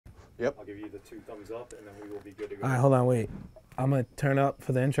Yep. I'll give you the 2 thumbs up, and then we will be good to go. All right, hold on, wait. I'm going to turn up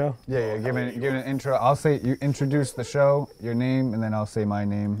for the intro. Yeah, give an intro. I'll say, you introduce the show, your name, and then I'll say my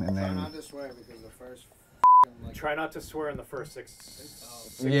name, and then... Try not to swear because the first like... Try not to swear in the first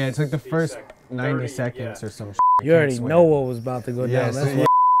 6 yeah, it's like the first 90 30, seconds yeah. or some You already know what was about to go down. So That's why.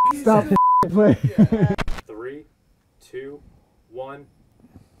 Stop the play. 3, 2, 1.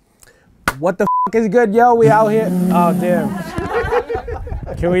 What the is good, yo? We out here. Oh, damn.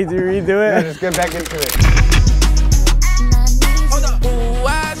 Can we redo it? Yeah, just get back into it. Ooh,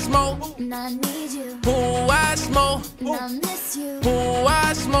 I smoke. Ooh, I smoke. Ooh,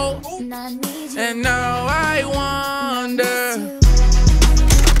 I smoke. And now I wonder.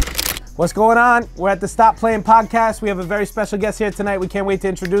 What's going on? We're at the Stop Playing podcast. We have a very special guest here tonight. We can't wait to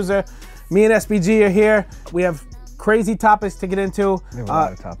introduce her. Me and SBG are here. We have crazy topics to get into. We have a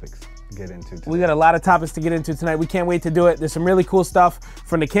lot of topics to get into today. We got a lot of topics to get into tonight. We can't wait to do it. There's some really cool stuff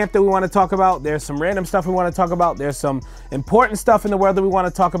from the camp that we want to talk about. There's some random stuff we want to talk about. There's some important stuff in the world that we want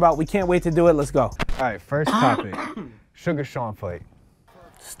to talk about. We can't wait to do it. Let's go. All right, first topic. Sugar Sean fight.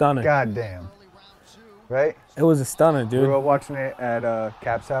 Stunning. God damn. Right? It was a stunner, We dude. were watching it at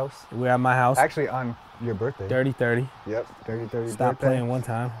Cap's house. We're at my house. Actually, on your birthday. Dirty 30. Yep, 30 Stop birthday. playing one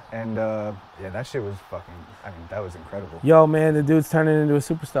time. And yeah, that shit was fucking, I mean, that was incredible. Yo, man, the dude's turning into a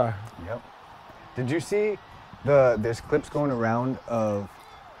superstar. Yep. Did you see there's clips going around of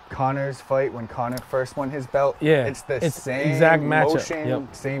Conor's fight when Conor first won his belt? Yeah, It's the it's same exact matchup. motion,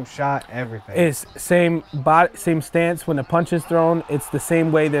 Yep. same shot, everything. It's same body, same stance when the punch is thrown. It's the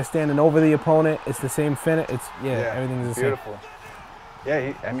same way they're standing over the opponent. It's the same finish. It's everything's the beautiful.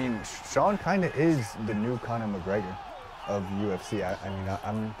 Yeah, I mean, Sean kind of is the new Conor McGregor of UFC. I mean,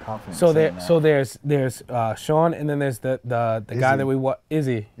 I'm confident. same. saying that. So there's Sean, and then there's the guy that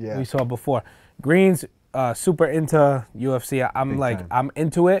Izzy. Yeah. We saw before. Greene's super into UFC. I'm Big like time. I'm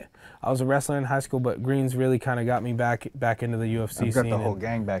into it. I was a wrestler in high school, but Greene's really kind of got me back into the UFC I've got scene. the whole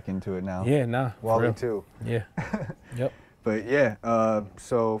gang back into it now. Yeah, nah. for Wally real. too. Yeah. Yep. But yeah,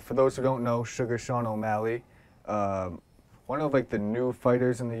 so for those who don't know, Sugar Sean O'Malley, one of like the new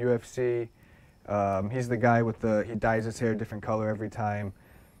fighters in the UFC. He's the guy with he dyes his hair a different color every time.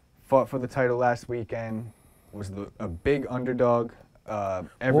 Fought for the title last weekend. Was a big underdog.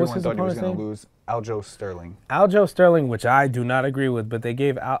 Everyone his thought he was opponent's going name? to lose. Aljo Sterling. Aljo Sterling, which I do not agree with, but they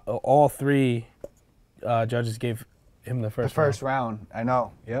gave all 3 judges gave him the first round. I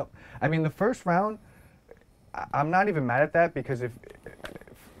know. Yep. I mean, the first round, I'm not even mad at that because if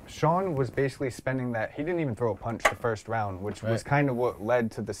Sean was basically spending that, he didn't even throw a punch the first round, which was kind of what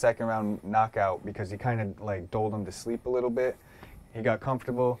led to the second round knockout because he kind of like doled him to sleep a little bit. He got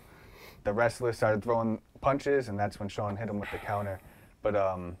comfortable. The wrestler started throwing punches, and that's when Sean hit him with the counter. But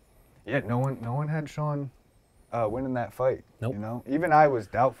yeah, no one had Sean winning that fight. Nope. You know, even I was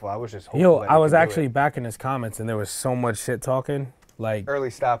doubtful. I was just hopeful. Yo, that I he was could do actually it. back in his comments, and there was so much shit talking. Like Early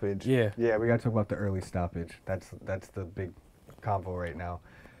stoppage. Yeah. Yeah, we got to talk about the early stoppage. That's the big convo right now.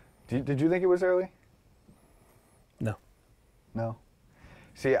 Did you think it was early? No. No.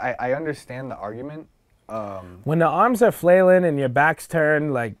 See, I understand the argument. When the arms are flailing and your back's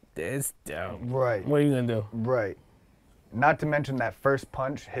turned, like it's Right. What are you gonna do? Right. Not to mention that first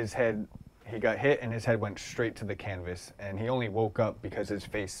punch, he got hit and his head went straight to the canvas, and he only woke up because his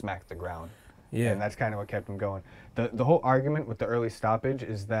face smacked the ground. Yeah. And that's kind of what kept him going. The whole argument with the early stoppage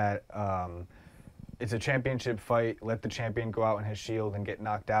is that it's a championship fight. Let the champion go out on his shield and get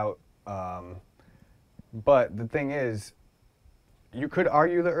knocked out. But the thing is, you could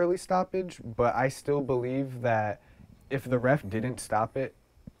argue the early stoppage, but I still believe that if the ref didn't stop it,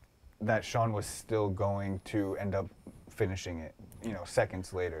 that Sean was still going to end up finishing it,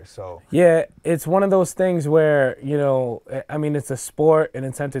 seconds later. So Yeah, it's one of those things where, I mean, it's a sport and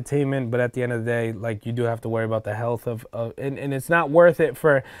it's entertainment, but at the end of the day, like, you do have to worry about the health and it's not worth it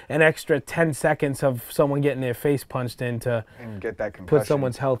for an extra 10 seconds of someone getting their face punched in to and get that concussion. put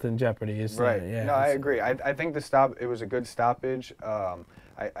someone's health in jeopardy. Right. Yeah, No, I agree. I think it was a good stoppage.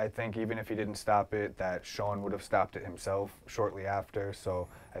 I think even if he didn't stop it, that Sean would have stopped it himself shortly after. So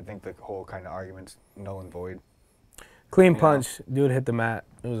I think the whole kind of argument's null and void. Clean punch, dude hit the mat.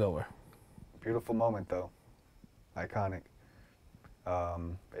 It was over. Beautiful moment, though. Iconic.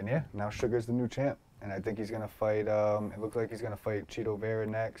 And yeah, now Sugar's the new champ. And I think he's going to fight, it looks like he's going to fight Cheeto Vera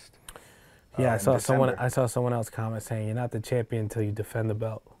next. Yeah, in December. I saw someone else comment saying, you're not the champion until you defend the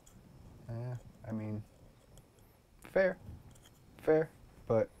belt. Yeah, I mean, fair,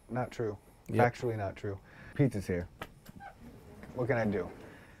 but not true. Yep. Factually not true. Pizza's here. What can I do?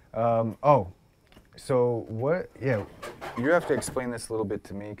 So what, yeah, you have to explain this a little bit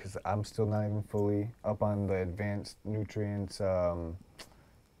to me because I'm still not even fully up on the advanced nutrients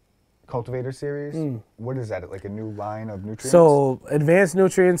cultivator series. What is that? Like a new line of nutrients? So advanced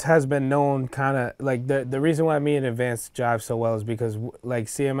nutrients has been known kind of like the reason why me and advanced jive so well is because like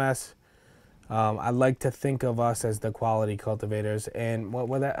CMS, I like to think of us as the quality cultivators. And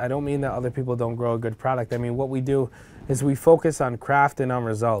I don't mean that other people don't grow a good product. I mean, what we do is we focus on craft and on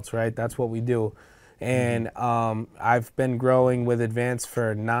results, right? That's what we do. And I've been growing with advanced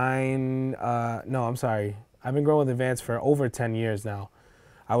for I've been growing with advanced for over 10 years now.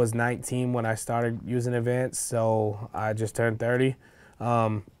 I was 19 when I started using advanced, so I just turned 30.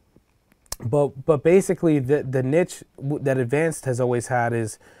 But basically the niche that advanced has always had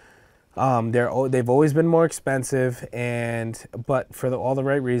is they've always been more expensive, but for all the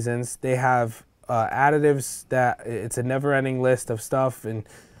right reasons. They have additives that it's a never-ending list of stuff, and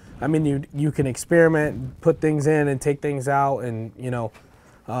I mean you can experiment, put things in and take things out, and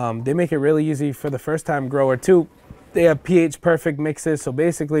they make it really easy for the first-time grower too. They have pH perfect mixes, so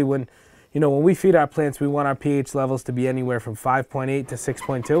basically when we feed our plants, we want our pH levels to be anywhere from 5.8 to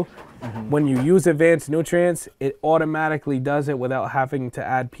 6.2. When you use advanced nutrients, it automatically does it without having to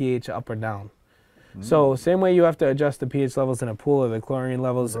add pH up or down. So same way you have to adjust the pH levels in a pool or the chlorine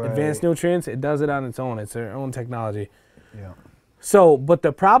levels, advanced nutrients, it does it on its own. It's their own technology. Yeah. So, but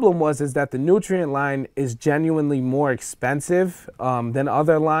the problem is that the nutrient line is genuinely more expensive than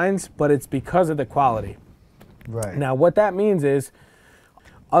other lines, but it's because of the quality. Right. Now, what that means is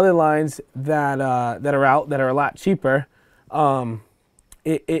other lines that are out that are a lot cheaper,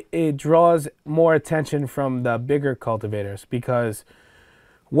 it draws more attention from the bigger cultivators, because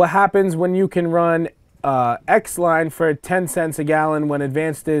what happens when you can run X line for 10 cents a gallon when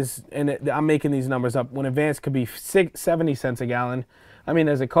advanced is, and I'm making these numbers up, when advanced could be 70 cents a gallon. I mean,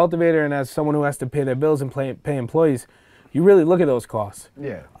 as a cultivator and as someone who has to pay their bills and pay employees, you really look at those costs.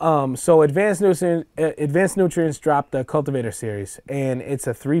 Yeah. So advanced nutrients dropped the cultivator series, and it's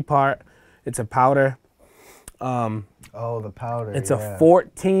a 3-part. It's a powder. Oh, the powder. It's a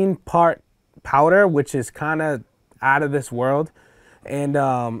 14-part powder, which is kind of out of this world, and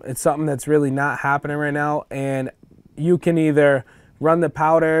it's something that's really not happening right now. And you can either run the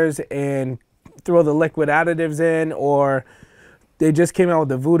powders and throw the liquid additives in, or they just came out with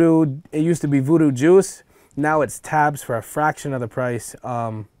the Voodoo. It used to be Voodoo Juice. Now it's tabs for a fraction of the price.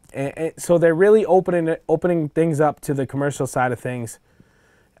 And so they're really opening things up to the commercial side of things,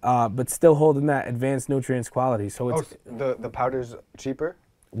 but still holding that advanced nutrients quality. So it's the powder's cheaper?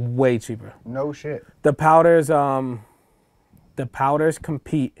 Way cheaper. No shit. The powders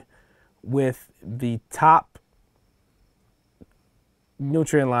compete with the top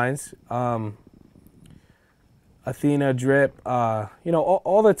nutrient lines. Athena, Drip,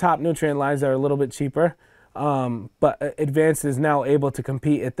 all the top nutrient lines that are a little bit cheaper. But Advanced is now able to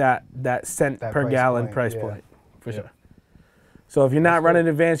compete at that cent per gallon price point, for sure. So if you're not running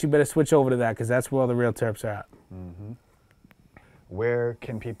Advanced, you better switch over to that, because that's where all the real terps are at. Mm-hmm. Where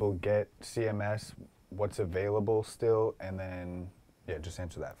can people get CMS? What's available still? And then, just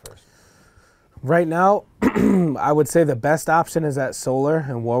answer that first. Right now, I would say the best option is at Solar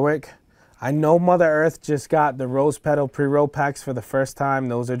in Warwick. I know Mother Earth just got the rose petal pre-roll packs for the first time.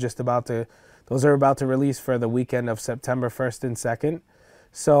 Those are about to release for the weekend of September 1st and 2nd.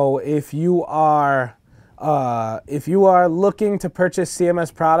 So if you are looking to purchase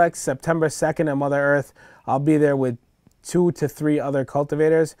CMS products, September 2nd at Mother Earth, I'll be there with 2 to 3 other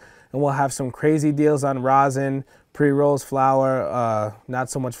cultivators, and we'll have some crazy deals on rosin, pre-rolls, flour, not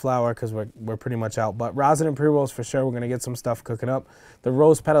so much flour because we're pretty much out, but rosin and pre-rolls for sure. We're gonna get some stuff cooking up. The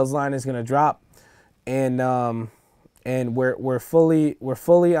rose petals line is gonna drop, and we're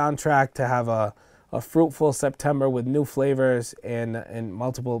fully on track to have a fruitful September with new flavors and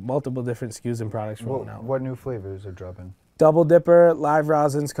multiple different SKUs and products rolling out. What new flavors are dropping? Double Dipper live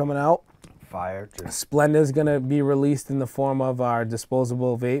rosin's coming out. Fire. Splenda's gonna be released in the form of our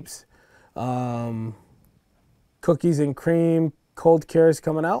disposable vapes. Cookies and cream cold cures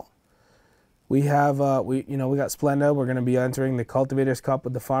coming out. We have we got Splenda. We're gonna be entering the Cultivators Cup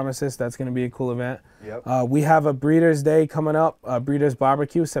with the Pharmacist. That's gonna be a cool event. Yep. We have a Breeders Day coming up, Breeders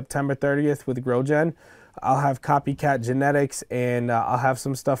Barbecue, September 30th with GrowGen. I'll have Copycat Genetics, and I'll have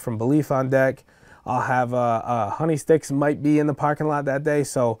some stuff from Belief on deck. I'll have Honey Sticks might be in the parking lot that day.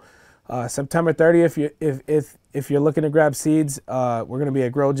 So September 30th, if you're looking to grab seeds, we're going to be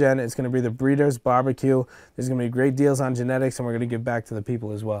at GrowGen. It's going to be the Breeders Barbecue. There's going to be great deals on genetics, and we're going to give back to the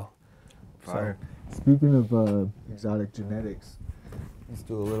people as well. Fire. So, speaking of exotic genetics, let's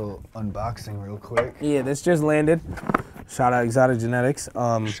do a little unboxing real quick. Yeah, this just landed. Shout out Exotic Genetics.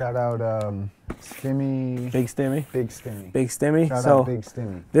 Shout out Stimmy. Big Stimmy. Big Stimmy. Big Stimmy. Shout So out Big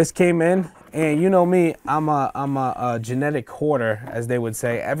Stimmy. this came in, and you know me, I'm a genetic hoarder, as they would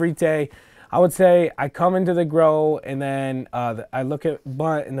say. Every day, I would say I come into the grow, and then I look at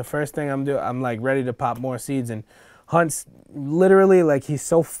Bunt, and the first thing I'm like ready to pop more seeds. And Hunt's literally like, he's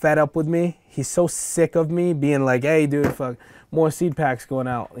so fed up with me. He's so sick of me being like, hey, dude, fuck, more seed packs going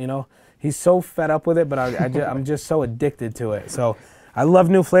out, you know? He's so fed up with it, but I'm just so addicted to it. So I love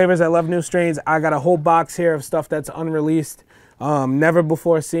new flavors. I love new strains. I got a whole box here of stuff that's unreleased, never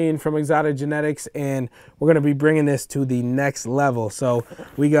before seen from Exotic Genetics, and we're going to be bringing this to the next level. So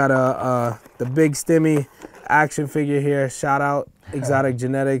we got the Big Stimmy action figure here. Shout out Exotic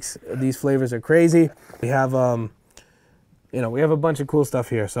Genetics. These flavors are crazy. We have we have a bunch of cool stuff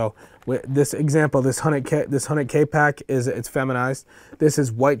here. So this example, this 100K pack it's feminized. This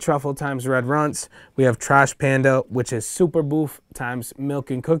is White Truffle times Red Runts. We have Trash Panda, which is Super Boof times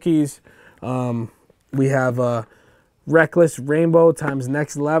Milk and Cookies. We have Reckless Rainbow times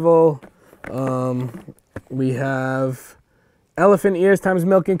Next Level. We have Elephant Ears times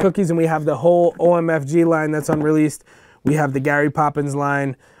Milk and Cookies, and we have the whole OMFG line that's unreleased. We have the Gary Poppins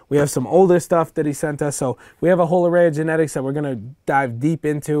line. We have some older stuff that he sent us. So we have a whole array of genetics that we're going to dive deep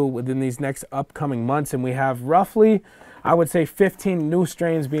into within these next upcoming months. And we have roughly, I would say, 15 new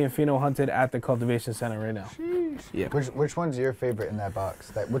strains being pheno hunted at the cultivation center right now. Yeah. Which one's your favorite in that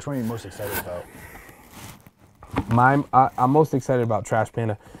box? Which one are you most excited about? I'm most excited about Trash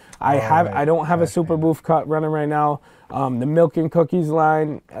Panda. I don't have a Super Boof cut running right now. The Milk and Cookies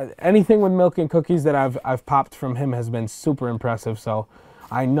line, anything with Milk and Cookies that I've popped from him has been super impressive. So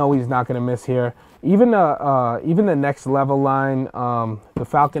I know he's not going to miss here. Even the Next Level line, the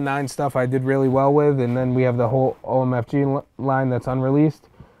Falcon 9 stuff I did really well with, and then we have the whole OMFG line that's unreleased.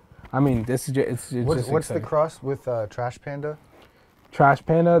 I mean, this is just what's the cross with Trash Panda? Trash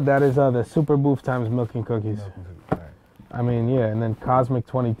Panda, that is the Super Boof times Milk and Cookies. All right. I mean, yeah, and then Cosmic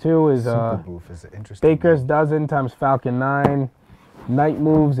 22 is Super Boof is interesting. Baker's Dozen times Falcon 9. Night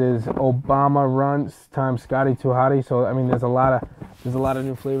Moves is Obama Runts times Scotty Too Hottie. So I mean, there's a lot of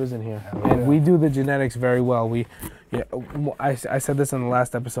new flavors in here, and we do the genetics very well. I said this in the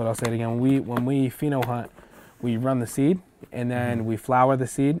last episode. I'll say it again. When we pheno hunt, we run the seed, and then we flower the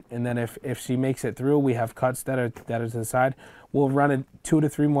seed, and then if she makes it through, we have cuts that are to the side. We'll run it 2 to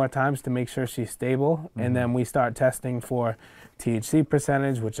 3 more times to make sure she's stable, and then we start testing for THC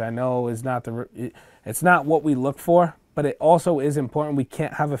percentage, which I know is it's not what we look for. But it also is important. We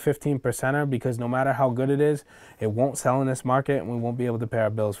can't have a 15%er because no matter how good it is, it won't sell in this market, and we won't be able to pay our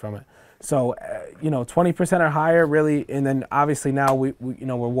bills from it. So, 20% or higher, really. And then obviously now we're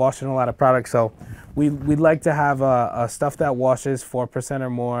washing a lot of products. So we'd like to have a stuff that washes 4% or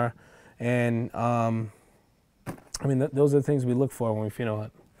more. And those are the things we look for when we pheno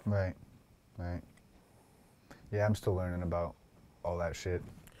hunt. Right. Yeah, I'm still learning about all that shit.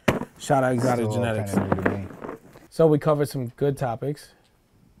 Shout out Exotic Genetics. Kinda new to me. So we covered some good topics,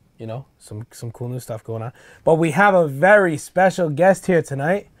 some cool new stuff going on. But we have a very special guest here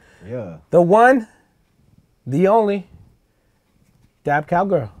tonight. Yeah. The one, the only, Dab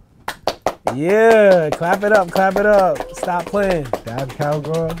Cowgirl. Yeah, clap it up. Stop playing. Dab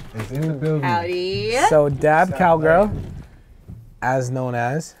Cowgirl is in the building. Howdy. So Dab Cowgirl, as known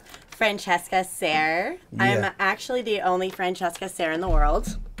as Francesca Sayre. Yeah. I'm actually the only Francesca Sayre in the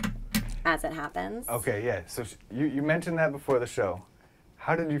world, as it happens. Okay, yeah. So you mentioned that before the show.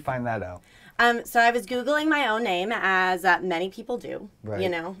 How did you find that out? So I was Googling my own name, as many people do, right.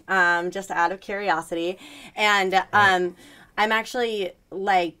 Just out of curiosity. And I'm actually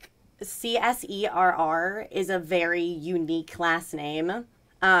like, CSERR is a very unique last name.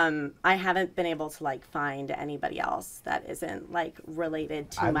 I haven't been able to find anybody else that isn't related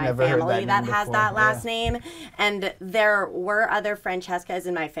to my family that has that last name. And there were other Francescas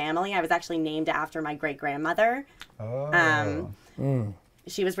in my family. I was actually named after my great-grandmother. Oh.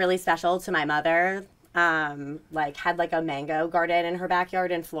 She was really special to my mother. Had a mango garden in her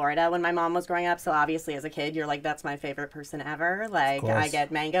backyard in Florida when my mom was growing up. So obviously as a kid, you're like, that's my favorite person ever. I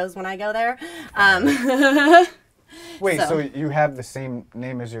get mangoes when I go there. Wait, so you have the same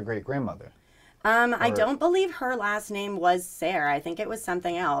name as your great-grandmother? I don't believe her last name was Sayre. I think it was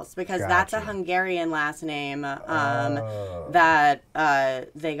something else, because that's a Hungarian last name that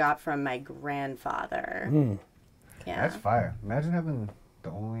they got from my grandfather. Yeah. That's fire. Imagine having the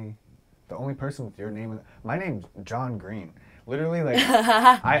only person with your name. My name's John Greene. Literally, like,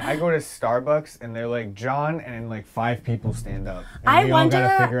 I go to Starbucks and they're like John, and then like 5 people stand up. And I we all gotta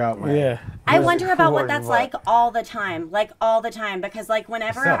wonder- figure out my. Yeah. I wonder about what Or that's what? like all the time, because like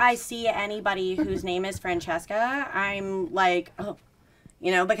whenever Sucks. I see anybody whose name is Francesca, I'm like, oh,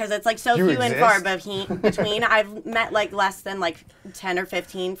 you know, because it's like so You few and far exist? between. I've met like less than like 10 or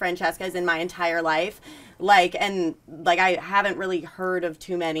 15 Francescas in my entire life, and I haven't really heard of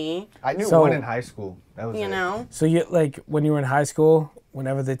too many, I knew So- one in high school. That was you it. know. So you like when you were in high school,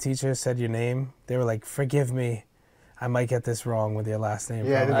 whenever the teacher said your name, they were like, "Forgive me, I might get this wrong with your last name."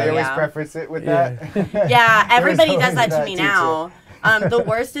 Yeah, did probably." they always Yeah. preface it with Yeah. that? Yeah, everybody always does that to that me teacher. now. The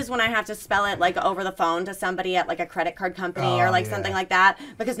worst is when I have to spell it like over the phone to somebody at like a credit card company or Oh, like yeah. something like that,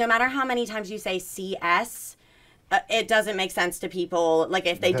 because no matter how many times you say CS, it doesn't make sense to people. Like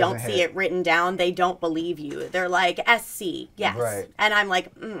if they don't doesn't see hit. it written down, they don't believe you. They're like SC, yes, Right. and I'm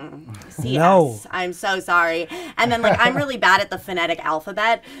like CS. No. I'm so sorry. And then like I'm really bad at the phonetic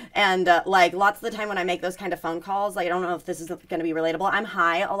alphabet, and like lots of the time when I make those kind of phone calls, like I don't know if this is going to be relatable. I'm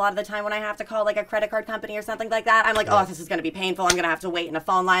high a lot of the time when I have to call like a credit card company or something like that. I'm like, oh, this is going to be painful. I'm going to have to wait in a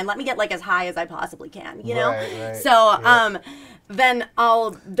phone line. Let me get like as high as I possibly can, you know? Right. So, Yeah. then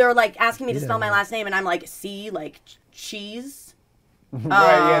they're like asking me to spell my last name, and I'm like, C, like cheese. Right,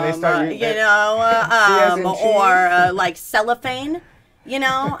 yeah, they start You know, as in or like cellophane, you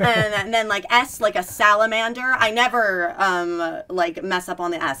know, and then like S, like a salamander. I never like mess up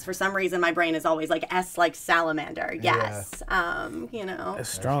on the S. For some reason, my brain is always like S, like salamander. Yes, you know. A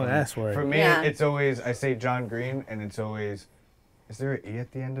strong S word. For me, Yeah. it's always, I say John Green, and it's always, is there an E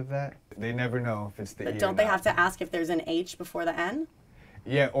at the end of that? They never know if it's the E. But or don't they not. have to ask if there's an H before the N?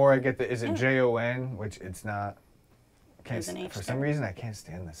 Yeah, or I get the, is it Jon, which it's not. There's an H For some there. reason, I can't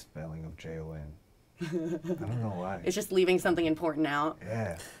stand the spelling of Jon. I don't know why. It's just leaving something important out.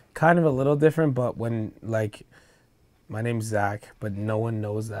 Yeah. Kind of a little different, but when like, my name's Zach, but no one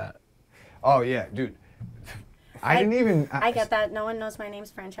knows that. Oh, yeah, dude. I didn't even. I get that. No one knows my name's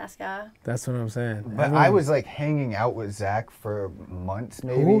Francesca. That's what I'm saying. But I was like hanging out with Zach for months,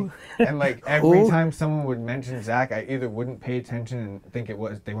 maybe. Who? And like every Who? time someone would mention Zach, I either wouldn't pay attention and think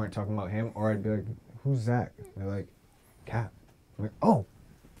they weren't talking about him, or I'd be like, "Who's Zach?" And they're like, "Cap." I'm like, "Oh,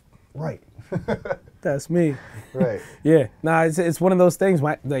 right, That's me. right." Yeah, nah, it's one of those things.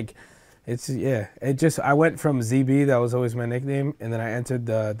 It just I went from ZB, that was always my nickname, and then I entered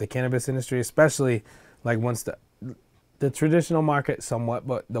the cannabis industry, especially like once the traditional market somewhat,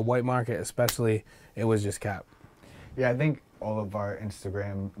 but the white market especially, it was just Cap. Yeah, I think all of our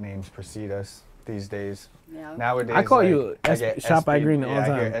Instagram names precede us these days. Yeah. Nowadays, I call like, you I get Shop by SPG Green all the I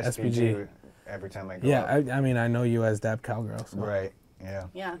time, get SPG. every time I go. Yeah, out. I mean I know you as Dab Cowgirl. So. Right. Yeah.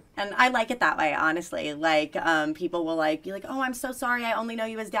 Yeah, and I like it that way, honestly. Like, people will like be like, "Oh, I'm so sorry, I only know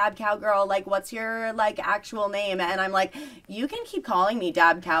you as Dab Cowgirl. Like, what's your like actual name?" And I'm like, "You can keep calling me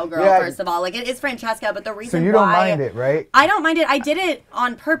Dab Cowgirl, Yeah. first of all. Like, it is Francesca, but the So reason you don't why mind it, right? I don't mind it. I did it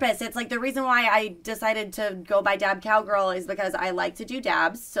on purpose. It's like the reason why I decided to go by Dab Cowgirl is because I like to do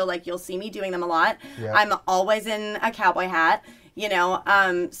dabs. So like you'll see me doing them a lot. Yeah. I'm always in a cowboy hat, you know.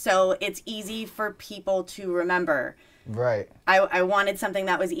 So it's easy for people to remember. Right. I wanted something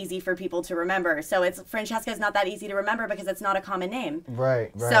that was easy for people to remember. So it's Francesca is not that easy to remember because it's not a common name.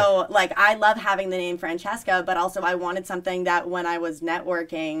 Right. Right. So like I love having the name Francesca, but also I wanted something that when I was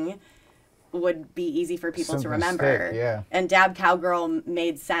networking would be easy for people to Something remember. stick, yeah. And Dab Cowgirl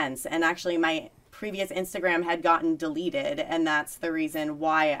made sense. And actually my previous Instagram had gotten deleted, and that's the reason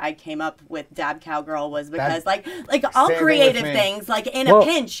why I came up with Dab Cowgirl was because like all Same thing with creative me. things, like in Well, a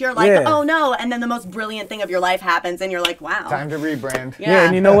pinch, you're like, yeah. oh no, and then the most brilliant thing of your life happens, and you're like, wow. Time to rebrand. Yeah,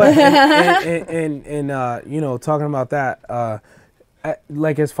 and you know what? and you know, talking about that,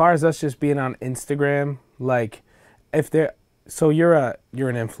 like as far as us just being on Instagram, like if there, so you're an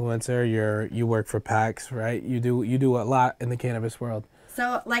influencer, you work for PAX, right? You do a lot in the cannabis world.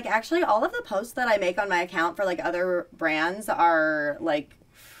 So, like, actually, all of the posts that I make on my account for, like, other brands are, like,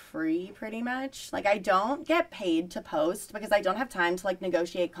 free, pretty much. Like, I don't get paid to post because I don't have time to, like,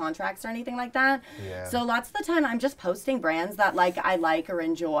 negotiate contracts or anything like that. Yeah. So, lots of the time, I'm just posting brands that, like, I like or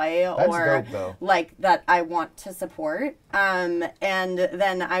enjoy That's or, dope, though. like, that I want to support. And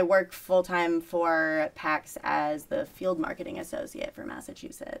then I work full-time for PAX as the field marketing associate for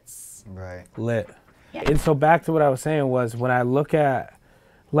Massachusetts. Right. Lit. Yeah. And so back to what I was saying was when I look at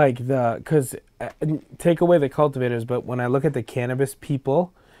like because take away the cultivators, but when I look at the cannabis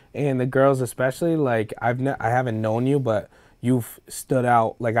people and the girls especially, like I haven't known you, but you've stood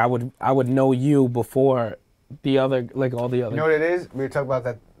out. Like I would know you before the other, like all the other. You know what it is? We were talking about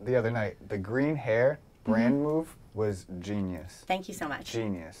that the other night. The green hair brand move was genius. Thank you so much.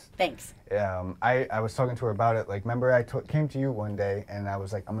 Genius. Thanks. I was talking to her about it. Like, remember I came to you one day and I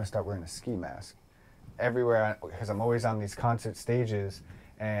was like, I'm gonna start wearing a ski mask everywhere because I'm always on these concert stages.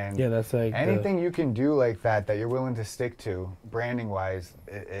 And Yeah, that's like anything you can do like that you're willing to stick to, branding wise,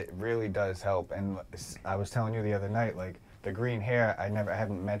 it really does help. And I was telling you the other night, like the green hair, I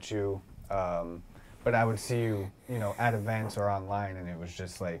haven't met you, but I would see you, you know, at events or online, and it was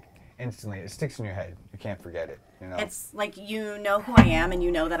just like instantly, it sticks in your head. You can't forget it. You know? It's like, you know who I am and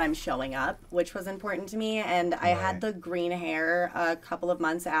you know that I'm showing up, which was important to me. And I had the green hair a couple of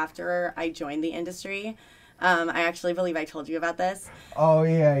months after I joined the industry. I actually believe I told you about this. Oh,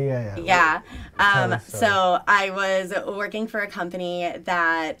 yeah. Yeah. So I was working for a company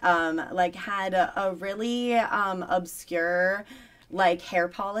that like had a really obscure like hair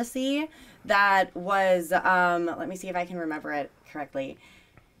policy that was, let me see if I can remember it correctly.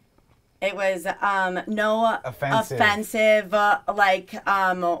 It was no offensive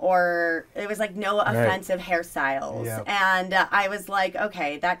or it was like no offensive hairstyles. Yep. And I was like,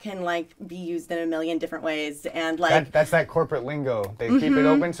 okay, that can like be used in a million different ways. And like that's that corporate lingo. They keep it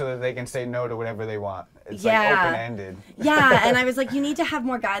open so that they can say no to whatever they want. It's like open-ended. Yeah, and I was like, you need to have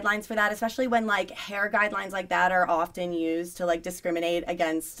more guidelines for that, especially when like hair guidelines like that are often used to like discriminate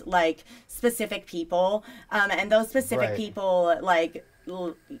against like specific people. And those specific people like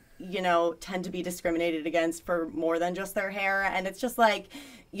you know, tend to be discriminated against for more than just their hair. And it's just like,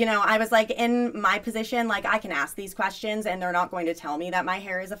 you know, I was like, in my position, like I can ask these questions and they're not going to tell me that my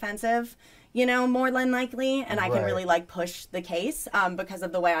hair is offensive, you know, more than likely. And I can really like push the case because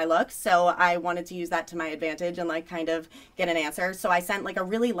of the way I look. So I wanted to use that to my advantage and like kind of get an answer. So I sent like a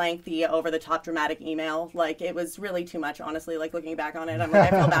really lengthy over the top dramatic email. Like it was really too much, honestly, like looking back on it. I'm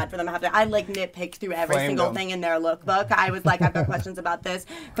like, I feel bad for them. I like nitpicked through every single thing in their lookbook. I was like, I've got questions about this,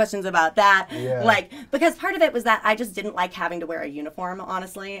 questions about that. Yeah. Like, because part of it was that I just didn't like having to wear a uniform,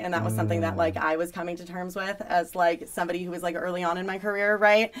 honestly. And that was something that like I was coming to terms with as like somebody who was like early on in my career,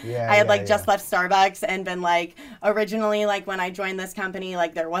 right? Yeah, I had like just left Starbucks and been like, originally like when I joined this company,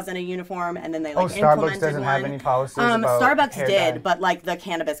 like there wasn't a uniform, and then they like implemented Starbucks doesn't have any policies about Starbucks hair did, dye? but like the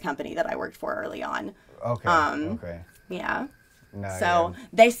cannabis company that I worked for early on. Okay. Okay. Yeah. No, so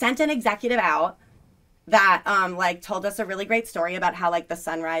they sent an executive out that like told us a really great story about how like the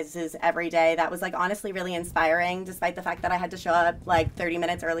sun rises every day. That was like honestly really inspiring, despite the fact that I had to show up like 30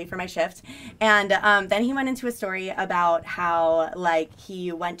 minutes early for my shift. And then he went into a story about how like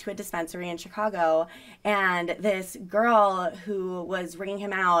he went to a dispensary in Chicago, and this girl who was ringing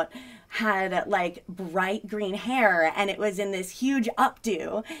him out had like bright green hair, and it was in this huge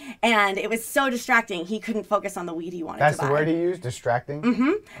updo, and it was so distracting. He couldn't focus on the weed he wanted to buy. That's the word he used, distracting?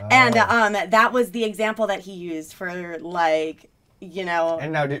 Mm-hmm. Oh. And that was the example that he used for like, you know,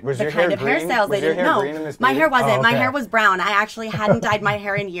 and now, was the your kind hair of green? hairstyles Was they your didn't hair know. green in this My hair meeting? wasn't. Oh, My okay. hair was brown. I actually hadn't dyed my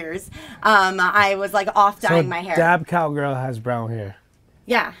hair in years. I was like off dyeing my hair. Dab Cowgirl has brown hair.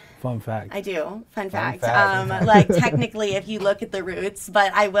 Yeah. Fun fact. I do. Fun fact. Like technically, if you look at the roots,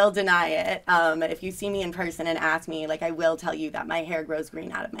 but I will deny it. If you see me in person and ask me, like I will tell you that my hair grows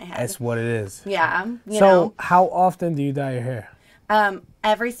green out of my head. That's what it is. Yeah. You so know? How often do you dye your hair?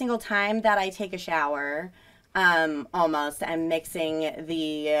 Every single time that I take a shower. Almost. I'm mixing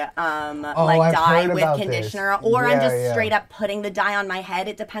the like dye with conditioner, or I'm just straight up putting the dye on my head.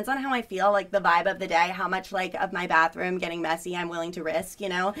 It depends on how I feel, like the vibe of the day, how much like of my bathroom getting messy I'm willing to risk, you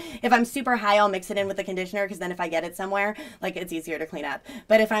know. If I'm super high, I'll mix it in with the conditioner, because then if I get it somewhere, like it's easier to clean up.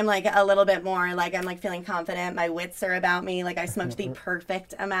 But if I'm like a little bit more like I'm like feeling confident, my wits are about me, like I smoked the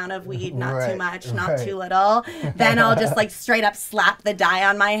perfect amount of weed, not too much, not too little, then I'll just like straight up slap the dye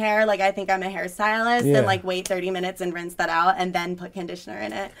on my hair like I think I'm a hairstylist, and like wait 30 minutes and rinse that out and then put conditioner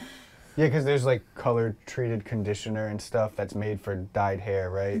in it. Yeah, because there's like color treated conditioner and stuff that's made for dyed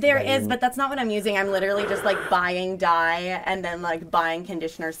hair, right? There is, but that's not what I'm using. I'm literally just like buying dye and then like buying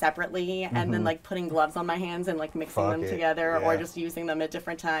conditioner separately, and then like putting gloves on my hands and like mixing them together, or just using them at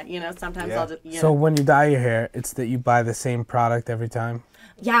different times. You know, sometimes I'll just, you know. So when you dye your hair, it's that you buy the same product every time?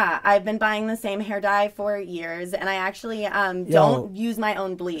 Yeah, I've been buying the same hair dye for years, and I actually don't use my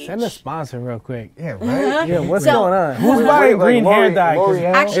own bleach. Send a sponsor real quick. Yeah, right? Yeah, what's going on? Who's buying green hair dye?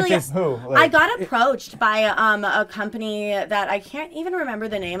 Actually, who? Like, I got approached by a company that I can't even remember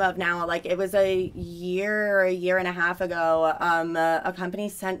the name of now. Like it was a year and a half ago. A company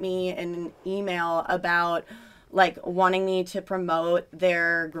sent me an email about like wanting me to promote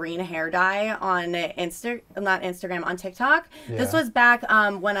their green hair dye on not Instagram, on TikTok. Yeah. This was back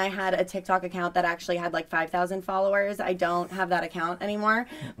when I had a TikTok account that actually had like 5,000 followers. I don't have that account anymore.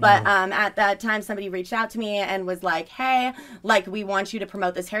 But at that time, somebody reached out to me and was like, hey, like, we want you to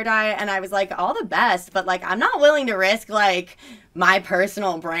promote this hair dye. And I was like, all the best, but like, I'm not willing to risk like my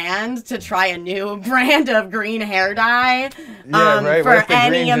personal brand to try a new brand of green hair dye right. for What if the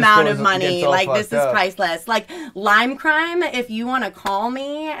any green just amount goes- of money. gets all Like, this fucked is up? priceless. Like, Lime Crime, if you want to call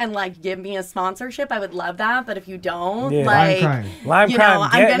me and like give me a sponsorship, I would love that. But if you don't, Yeah. like, Lime Crime. Lime you Crime, know,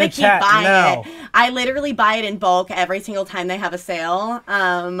 get I'm in gonna the keep chat buying now. it. I literally buy it in bulk every single time they have a sale.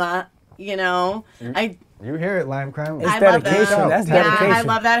 You know, You hear it, Lime Crime. It's I love dedication. that. That's Yeah, dedication. I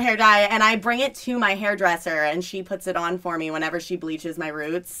love that hair dye, and I bring it to my hairdresser, and she puts it on for me whenever she bleaches my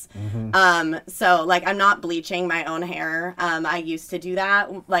roots. So like, I'm not bleaching my own hair. I used to do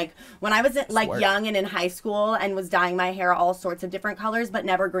that, like when I was like young and in high school, and was dyeing my hair all sorts of different colors, but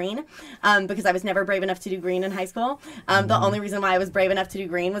never green, because I was never brave enough to do green in high school. The only reason why I was brave enough to do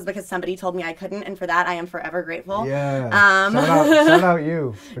green was because somebody told me I couldn't, and for that I am forever grateful. Yeah. Shout out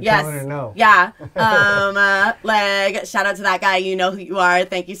you for telling her no. Yeah. Like, shout out to that guy. You know who you are.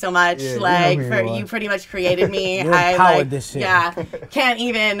 Thank you so much. Yeah, you know like, who for you are. you pretty much created me. You I empowered like this shit. Yeah. Can't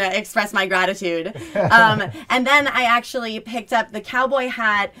even express my gratitude. And then I actually picked up the cowboy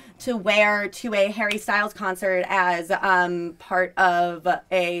hat to wear to a Harry Styles concert as part of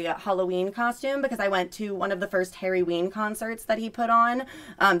a Halloween costume, because I went to one of the first Harryween concerts that he put on,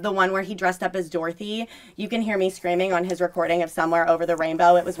 the one where he dressed up as Dorothy. You can hear me screaming on his recording of Somewhere Over the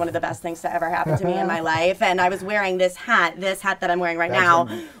Rainbow. It was one of the best things to ever happen to me in my life, and I was wearing this hat that I'm wearing right now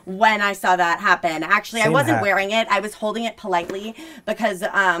when I saw that happen. Actually, I Same wasn't hat. wearing it. I was holding it politely because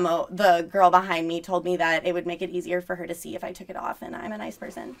the girl behind me told me that it would make it easier for her to see if I took it off, and I'm a nice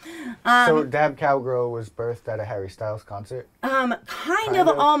person. So Dab Cowgirl was birthed at a Harry Styles concert. Kind of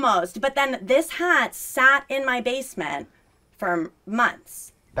almost, but then this hat sat in my basement for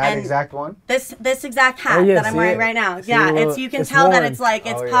months. That And exact one? This exact hat Oh, yeah, that I'm see wearing it? right now. See Yeah, the little- it's you can it's tell that worn. it's like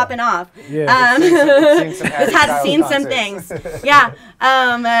it's Oh, yeah. popping off. Yeah. Seen some Harry This hat's Styles seen some concerts. things. Yeah.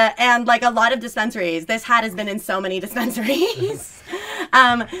 And like a lot of dispensaries. This hat has been in so many dispensaries.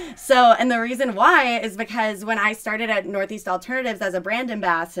 And the reason why is because when I started at Northeast Alternatives as a brand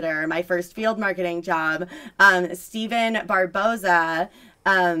ambassador, my first field marketing job, Steven Barboza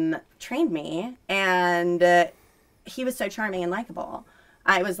trained me, and he was so charming and likable.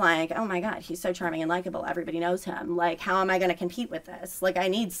 I was like, oh my God, he's so charming and likable. Everybody knows him. Like, how am I going to compete with this? Like, I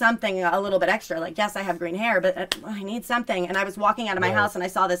need something a little bit extra. Like, yes, I have green hair, but I need something. And I was walking out of my house and I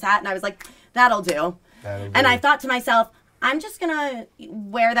saw this hat and I was like, that'll do. And I thought to myself, I'm just going to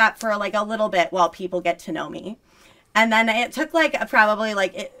wear that for like a little bit while people get to know me. And then it took like probably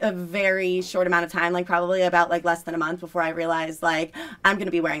like a very short amount of time, like probably about like less than a month before I realized like I'm going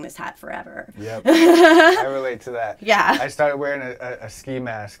to be wearing this hat forever. Yep. I relate to that. Yeah. I started wearing a ski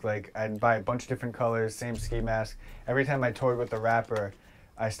mask. Like, I'd buy a bunch of different colors, same ski mask. Every time I toured with a rapper,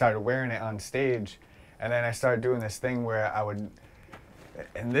 I started wearing it on stage. And then I started doing this thing where I would,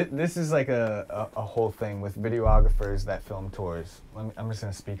 and this is like a whole thing with videographers that film tours. I'm just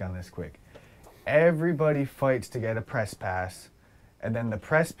going to speak on this quick. Everybody fights to get a press pass, and then the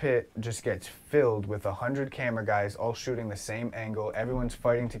press pit just gets filled with 100 camera guys all shooting the same angle. Everyone's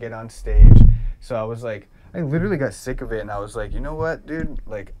fighting to get on stage. So I was like, I literally got sick of it, and I was like, you know what, dude?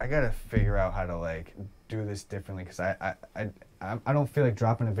 Like, I gotta figure out how to like do this differently, because I don't feel like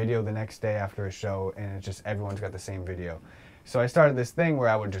dropping a video the next day after a show and it's just everyone's got the same video. So I started this thing where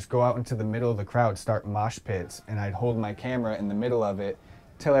I would just go out into the middle of the crowd, start mosh pits, and I'd hold my camera in the middle of it,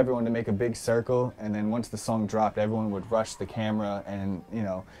 tell everyone to make a big circle, and then once the song dropped, everyone would rush the camera, and you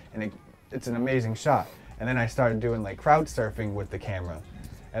know, and it's an amazing shot. And then I started doing like crowd surfing with the camera,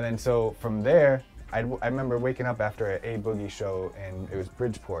 and then so from there, I remember waking up after a Boogie show, and it was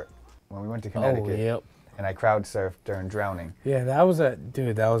Bridgeport when we went to Connecticut, yep. and I crowd surfed during Drowning. Yeah, that was a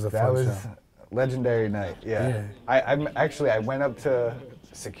That fun was show. a legendary night. Yeah. I went up to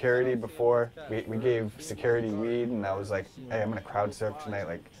security before. We gave security weed, and I was like, hey, I'm gonna crowd surf tonight.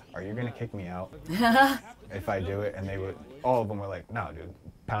 Like, are you gonna kick me out if I do it? And all of them were like, no, dude,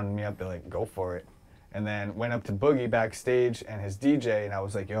 pounding me up. They're like, go for it. And then went up to Boogie backstage and his DJ, and I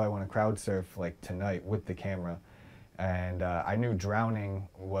was like, yo, I want to crowd surf like tonight with the camera. And I knew Drowning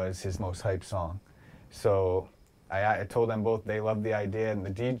was his most hyped song. So I told them both they loved the idea, and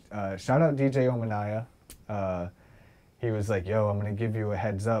shout out DJ Omanaya. He was like, yo, I'm gonna give you a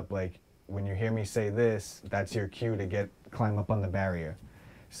heads up, like when you hear me say this, that's your cue to climb up on the barrier.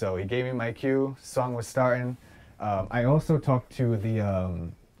 So he gave me my cue, song was starting. I also talked to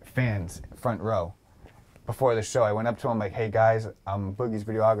the fans front row, before the show, I went up to him like, "Hey guys, I'm Boogie's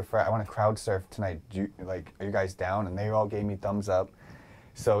videographer. I want to crowd surf tonight. Are you guys down?" And they all gave me thumbs up.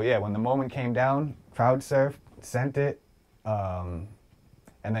 So yeah, when the moment came down, crowd surfed, sent it, and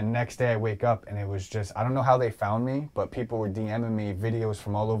then next day I wake up and it was just, I don't know how they found me, but people were DMing me videos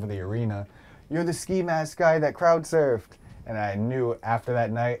from all over the arena. "You're the ski mask guy that crowd surfed." And I knew after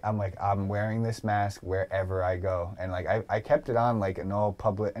that night, I'm like, I'm wearing this mask wherever I go. And like, I kept it on like in all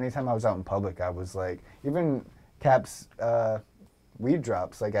public, anytime I was out in public, I was like, even Cap's weed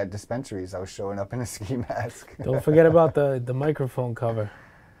drops, like at dispensaries, I was showing up in a ski mask. Don't forget about the microphone cover.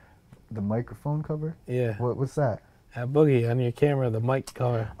 The microphone cover? Yeah. What's that? At Boogie, on your camera, the mic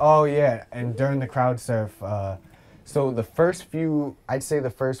cover. Oh yeah, and during the crowd surf, so the first few, I'd say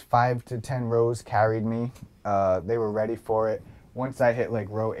the first 5 to 10 rows carried me. They were ready for it. Once I hit like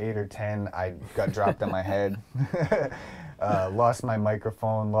row 8 or 10, I got dropped on my head. Lost my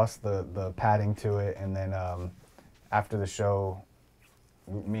microphone, lost the padding to it, and then after the show,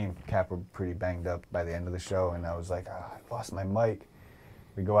 me and Cap were pretty banged up by the end of the show, and I was like, I lost my mic.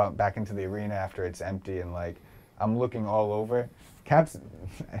 We go out back into the arena after it's empty, and like, I'm looking all over. Cap's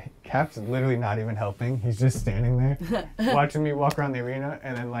literally not even helping. He's just standing there, watching me walk around the arena,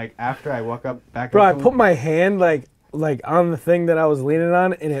 and then like after I walk up back. Bro, I put my hand like on the thing that I was leaning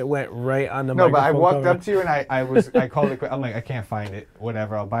on, and it went right on the microphone. No, but I walked cover. up to you and I called it. I'm like, I can't find it.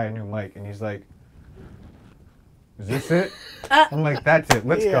 Whatever, I'll buy a new mic. And he's like, "Is this it?" I'm like, "That's it.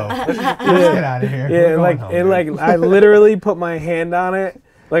 Let's go. Let's get out of here." Yeah, We're like going it, home, like I literally put my hand on it.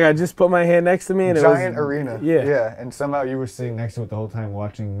 Like I just put my hand next to me, and giant it was arena. Yeah, and somehow you were sitting next to it the whole time,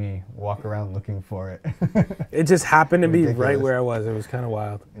 watching me walk around looking for it. It just happened to be right Ridiculous. where I was. It was kind of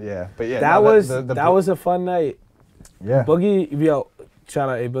wild. Yeah, but yeah, That no, was the that was a fun night. yeah, Boogie, yo, shout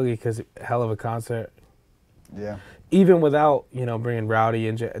out A Boogie because hell of a concert. yeah, Even without bringing Rowdy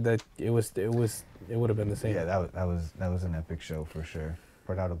and that it would have been the same. yeah. That was an epic show for sure.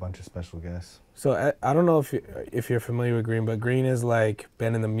 Brought out a bunch of special guests. So I don't know if you're familiar with Greene, but Greene has like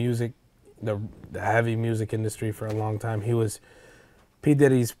been in the music, the heavy music industry for a long time. He was P.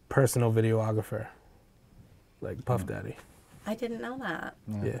 Diddy's personal videographer, like Puff Daddy. I didn't know that.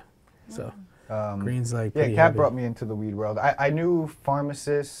 Yeah. So Greene's like Yeah, pretty Cap heavy. brought me into the weed world. I knew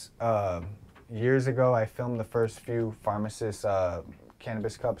pharmacists years ago. I filmed the first few pharmacist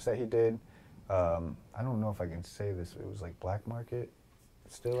cannabis cups that he did. I don't know if I can say this. It was like black market.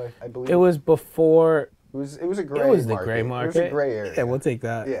 Still, I believe. It was before. It was a gray. It was the market. gray market. It was a gray area. Yeah, we'll take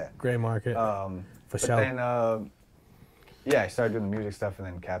that. Yeah. Gray market. For but sure. then, yeah, I started doing the music stuff, and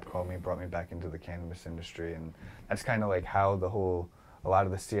then Cap called me, brought me back into the cannabis industry, and that's kind of like how a lot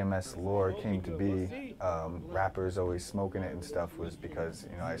of the CMS lore came to be. Rappers always smoking it and stuff was because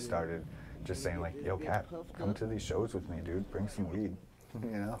I started just saying like, "Yo, Cap, come to these shows with me, dude. Bring some weed,"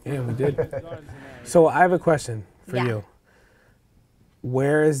 Yeah, we did. So I have a question for Yeah. you.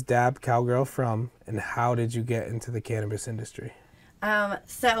 Where is Dab Cowgirl from, and how did you get into the cannabis industry?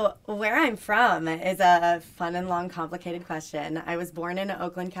 So where I'm from is a fun and long, complicated question. I was born in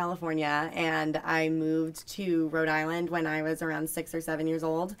Oakland, California, and I moved to Rhode Island when I was around 6 or 7 years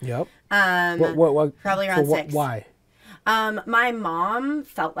old. Yep. What? Probably around so 6. Why? My mom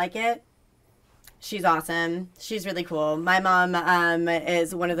felt like it. She's awesome. She's really cool. My mom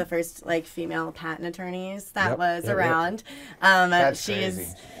is one of the first female patent attorneys that was around. That's she's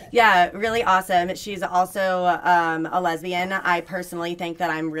crazy. Yeah, really awesome. She's also a lesbian. I personally think that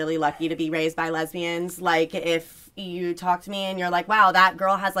I'm really lucky to be raised by lesbians. Like if you talk to me and you're like, "Wow, that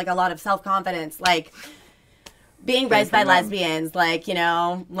girl has a lot of self-confidence." Like being raised by lesbians,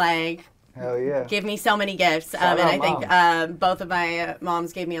 Hell yeah. give me so many gifts. Shout And out I think both of my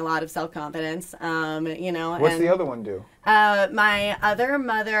moms gave me a lot of self-confidence. What's the other one do? My other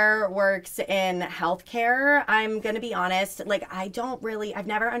mother works in healthcare. I'm going to be honest, I've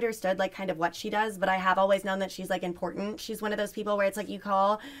never understood kind of what she does, but I have always known that she's important. She's one of those people where it's you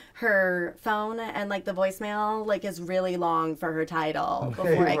call her phone and the voicemail is really long for her title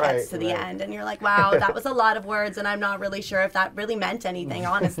before it gets to the end. And you're like, wow, that was a lot of words. And I'm not really sure if that really meant anything,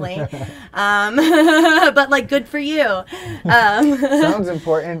 honestly. But good for you. Sounds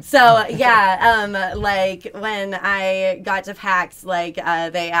important. So yeah, when I got to PAX, they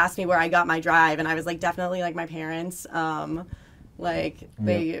asked me where I got my drive, and I was definitely my parents.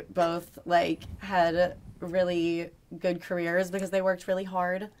 They both had really good careers because they worked really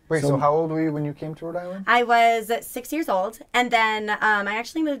hard. Wait, so how old were you when you came to Rhode Island? I was 6 years old, and then I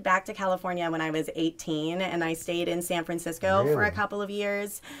actually moved back to California when I was 18, and I stayed in San Francisco for a Really? couple of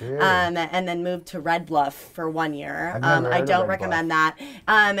years, Really? and then moved to Red Bluff for 1 year. I've never heard I of don't Red recommend that.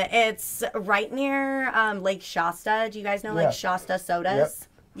 It's right near Lake Shasta. Do you guys know Yeah. Lake Shasta sodas?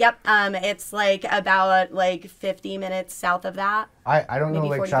 Yep. It's like about like 50 minutes south of that. I don't know Maybe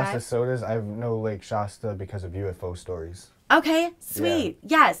Lake 45? Shasta sodas. I know Lake Shasta because of UFO stories. Okay, sweet.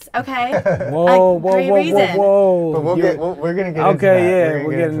 Yes. Okay. Whoa, whoa, great whoa, reason. whoa, But whoa. we're gonna get into Okay, that. yeah, gonna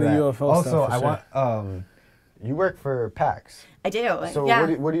we'll get into that. UFO also, stuff for I sure. want you work for PAX. I do. So yeah.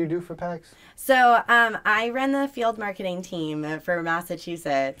 what do you do for PAX? So I run the field marketing team for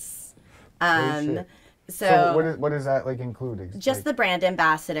Massachusetts. shit. So what does that like include? just the brand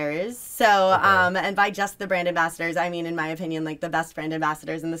ambassadors. So and by just the brand ambassadors, I mean, in my opinion, like the best brand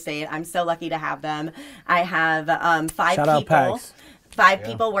ambassadors in the state. I'm so lucky to have them. I have 5 Shout out people. PAX. 5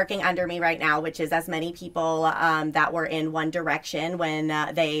 people working under me right now, which is as many people that were in One Direction when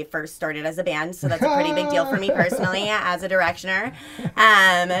they first started as a band. So that's a pretty big deal for me personally as a directioner.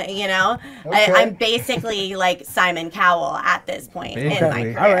 You know, Okay. I'm basically like Simon Cowell at this point in my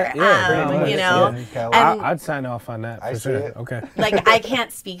Basically. career. All right, yeah, pretty much, you know, yeah. and I'd sign off on that I for see sure. it. Okay. like I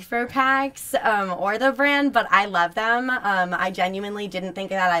can't speak for PAX or the brand, but I love them. I genuinely didn't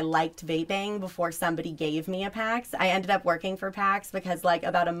think that I liked vaping before somebody gave me a PAX. I ended up working for PAX because like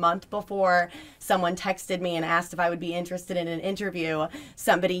about a month before someone texted me and asked if I would be interested in an interview,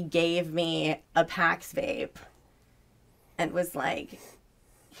 somebody gave me a PAX vape and was like,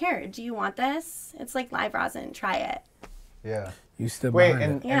 here, do you want this? It's like live rosin, try it. Yeah. You stood Wait,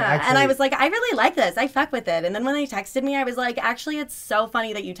 behind it. Yeah, and I was like, I really like this. I fuck with it. And then when they texted me, I was like, actually, it's so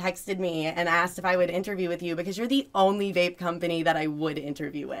funny that you texted me and asked if I would interview with you because you're the only vape company that I would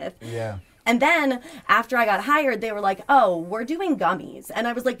interview with. Yeah. And then after I got hired, they were like, oh, we're doing gummies. And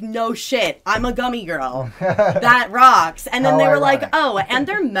I was like, no shit, I'm a gummy girl. That rocks. And then How they were ironic. like, oh, and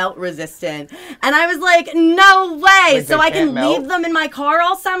they're melt resistant. And I was like, no way. Like So they I can can't melt? leave them in my car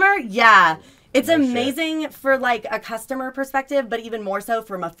all summer? Yeah. It's No shit. amazing for like a customer perspective, but even more so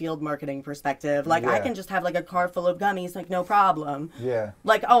from a field marketing perspective. Like I Yeah. can just have like a car full of gummies, like no problem. Yeah.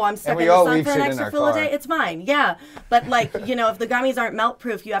 Like, oh, I'm stuck we in the all sun leave for an shit in extra our full a car. day. It's fine. Yeah. But like, you know, if the gummies aren't melt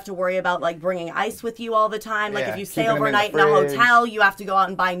proof, you have to worry about like bringing ice with you all the time. Like Yeah, if you stay keeping 'em in the overnight in a fridge. hotel, you have to go out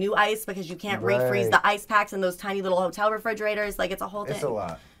and buy new ice because you can't refreeze Right. the ice packs in those tiny little hotel refrigerators. Like it's a whole thing. It's a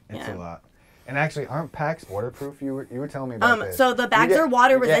lot. It's Yeah. a lot. And actually, aren't PAX waterproof? You were telling me about this. So the bags You get- are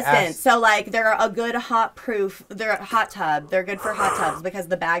water you get resistant. asked- So like they're a good hot proof. They're a hot tub. They're good for hot tubs because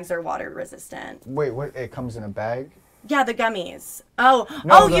the bags are water resistant. Wait, what? It comes in a bag? Yeah, the gummies. Oh,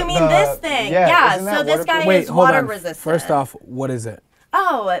 No, you mean the- this thing? yeah, Yeah. isn't So that this guy waterproof? Wait, is hold water on. resistant. First off, what is it?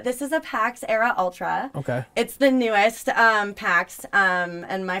 Oh, this is a PAX Era Ultra. Okay. It's the newest PAX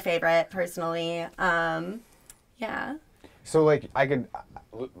and my favorite personally. Yeah. So like, I could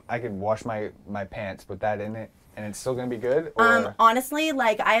wash my pants, put that in it, and it's still gonna be good. Or Honestly,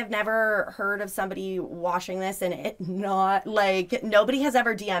 like I have never heard of somebody washing this and it not like nobody has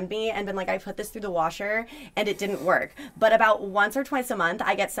ever DM'd me and been like, I put this through the washer and it didn't work. But about once or twice a month,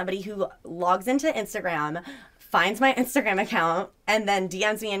 I get somebody who logs into Instagram, finds my Instagram account, and then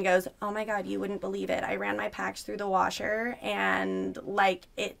DMs me and goes, oh my God, you wouldn't believe it. I ran my packs through the washer and like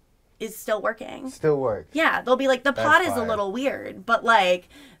it is still working. still works. Yeah, they'll be like, the pot is a fire. little weird, but like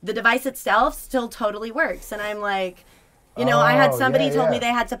the device itself still totally works. And I'm like, you know, I had Oh, somebody yeah, told me yeah. they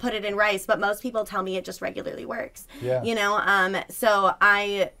had to put it in rice, but most people tell me it just regularly works. Yeah. You know, so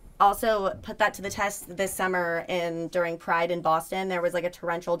I also put that to the test this summer during Pride in Boston. There was like a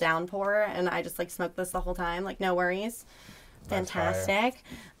torrential downpour and I just like smoked this the whole time, like no worries. That's fire. Fantastic.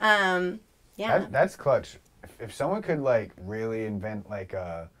 Yeah. That's clutch. If someone could like really invent like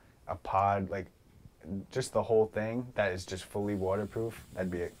a pod, like just the whole thing that is just fully waterproof,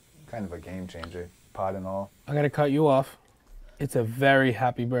 that'd be kind of a game changer. Pod and all. I gotta cut you off. It's a very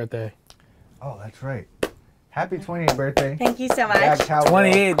happy birthday. Oh, that's right. Happy 20th birthday. Thank you so much. Yeah, Cowgirl.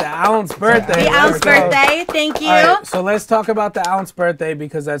 28, the ounce birthday. The ounce Let's go. birthday. Thank you. All right, so let's talk about the ounce birthday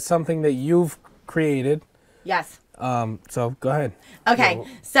because that's something that you've created. Yes. So go ahead. Okay,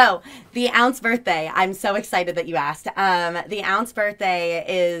 so the ounce birthday, I'm so excited that you asked. The ounce birthday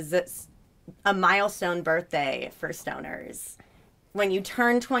is a milestone birthday for stoners. When you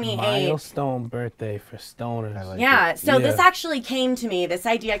turn 28, Milestone birthday for stoners. I like yeah, it. so this Yeah. actually came to me, this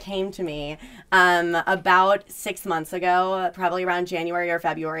idea came to me about 6 months ago, probably around January or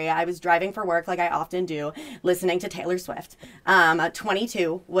February. I was driving for work like I often do, listening to Taylor Swift.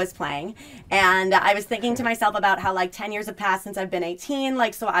 22 was playing, and I was thinking to myself about how like 10 years have passed since I've been 18,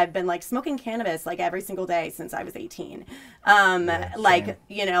 like so I've been like smoking cannabis like every single day since I was 18. Like, same.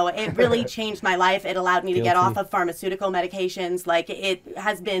 you know, it really changed my life. It allowed me to get Guilty. off of pharmaceutical medications. Like it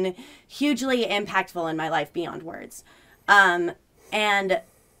has been hugely impactful in my life beyond words. And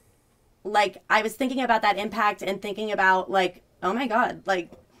like I was thinking about that impact and thinking about like, oh my God,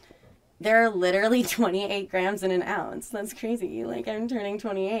 like there are literally 28 grams in an ounce. That's crazy. Like, I'm turning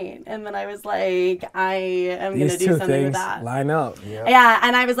 28. And then I was like, I am going to do something with that. Line up. Yeah,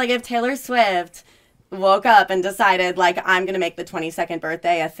 and I was like, if Taylor Swift woke up and decided, like, I'm going to make the 22nd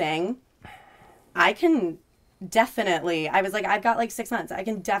birthday a thing, I can definitely, I was like, I've got like 6 months. I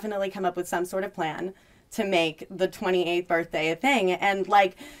can definitely come up with some sort of plan to make the 28th birthday a thing. And,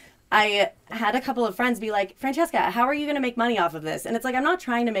 like, I had a couple of friends be like, Francesca, how are you going to make money off of this? And it's like, I'm not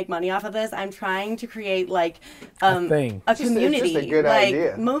trying to make money off of this. I'm trying to create like a community, it's just a good like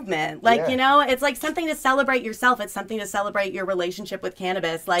idea. movement. Like, you know, it's like something to celebrate yourself. It's something to celebrate your relationship with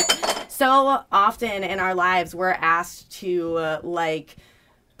cannabis. Like, so often in our lives, we're asked to like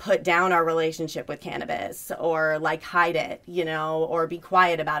put down our relationship with cannabis or like hide it, you know, or be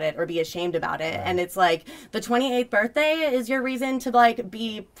quiet about it or be ashamed about it. Right. And it's like the 28th birthday is your reason to like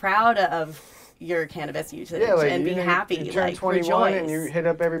be proud of your cannabis usage and be happy. You turn like 21 rejoice. and you hit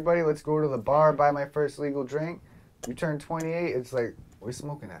up everybody, let's go to the bar, buy my first legal drink. You turn 28, it's like, we're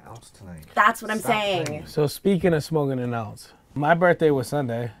smoking an ounce tonight. That's what I'm saying. Playing. So speaking of smoking an ounce, my birthday was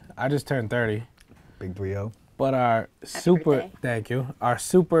Sunday. I just turned 30. Big 3-0. But our our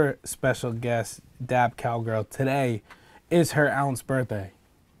super special guest, Dab Cowgirl, today is her ounce birthday.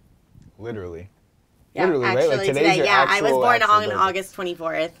 Literally. Yeah, literally, actually right? Like today, your I was born on birthday. August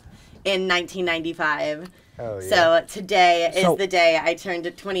 24th in 1995. Oh, yeah. So today is the day I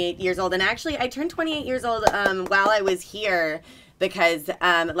turned 28 years old. And actually, I turned 28 years old while I was here because,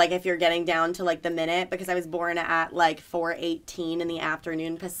 like, if you're getting down to, like, the minute, because I was born at, like, 4:18 in the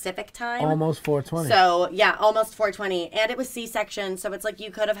afternoon Pacific time. Almost 4:20. So, yeah, almost 4:20. And it was C-section, so it's like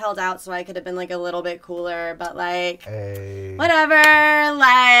you could have held out so I could have been, like, a little bit cooler. But, like, whatever.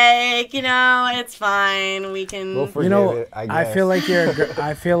 Like, you know, it's fine. We can... We'll forgive it, I guess.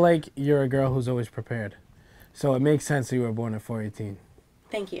 I feel like you're a girl who's always prepared. So it makes sense that you were born at 4:18.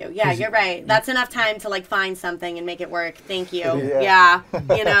 Thank you. Yeah, you're right. That's enough time to like find something and make it work. Thank you. Yeah.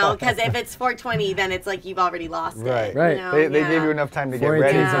 You know, because if it's 4:20, then it's like you've already lost it. Right. You know? They gave you enough time to get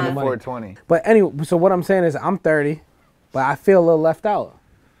ready on the 4:20. But anyway, so what I'm saying is I'm 30, but I feel a little left out.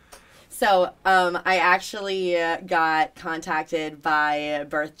 So I actually got contacted by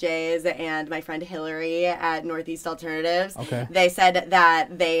Birth Jays and my friend Hillary at Northeast Alternatives. Okay. They said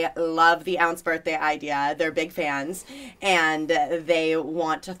that they love the ounce birthday idea. They're big fans. And they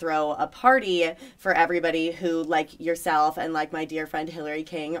want to throw a party for everybody who, like yourself and like my dear friend Hillary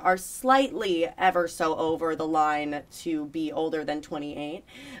King, are slightly ever so over the line to be older than 28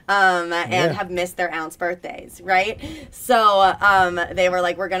 and have missed their ounce birthdays, right? So they were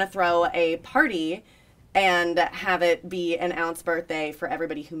like, we're going to throw a party and have it be an ounce birthday for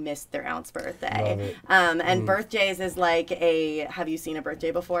everybody who missed their ounce birthday. And Birth Jays is like have you seen a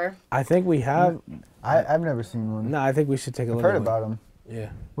birthday before? I think we have. I've never seen one. No, I think we should take a look. I've heard about them.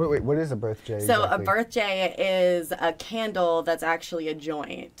 Yeah. Wait, what is a birth jay? So exactly? a birth jay is a candle that's actually a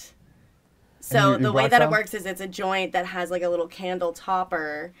joint. So the way that it works is it's a joint that has like a little candle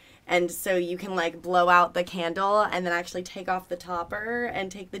topper. And so you can like blow out the candle and then actually take off the topper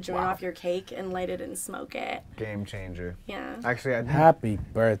and take the joint off your cake and light it and smoke it. Game changer. Yeah. Actually, Happy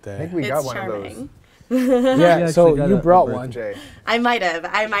birthday. I think we got one charming. of those. Yeah, so you brought Birth one. jay. I might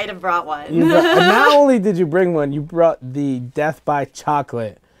have brought one. Not only did you bring one, you brought the Death by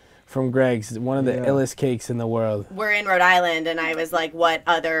Chocolate from Greg's, one of the illest cakes in the world. We're in Rhode Island, and I was like, what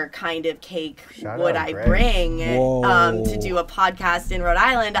other kind of cake would I Greg's. bring to do a podcast in Rhode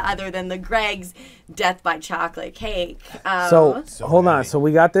Island other than the Greg's Death by Chocolate cake? So hold on. So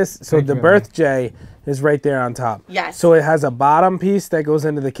we got this. So the Birth Jay is right there on top. Yes. So it has a bottom piece that goes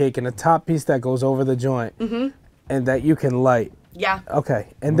into the cake and a top piece that goes over the joint, and that you can light. Yeah. Okay.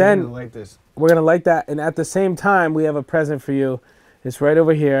 And We're then gonna like this. we're gonna light that, and at the same time, we have a present for you. It's right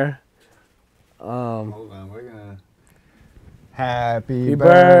over here. Hold on, we're gonna. Happy Happy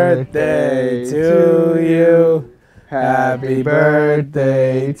birthday to you. Happy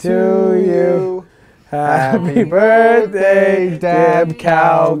birthday to you. Happy birthday, Dab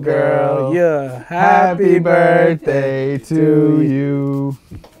Cowgirl. Yeah. Happy birthday to you.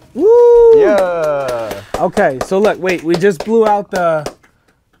 Woo! Yeah. Okay, so look, wait, we just blew out the,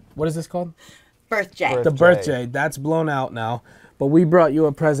 what is this called? Birth Jay. The Birth Jay. That's blown out now. But we brought you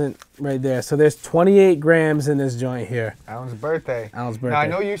a present right there. So there's 28 grams in this joint here. Alan's birthday. Alan's birthday. Now, I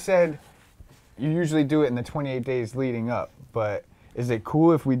know you said you usually do it in the 28 days leading up, but Is it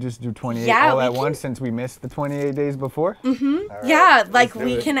cool if we just do 28 Yeah, all we at can- once since we missed the 28 days before? Yeah, like do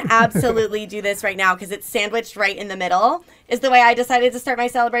we it. can absolutely do this right now because it's sandwiched right in the middle is the way I decided to start my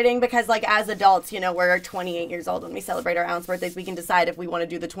celebrating because like as adults, you know, we're 28 years old when we celebrate our ounce birthdays. We can decide if we want to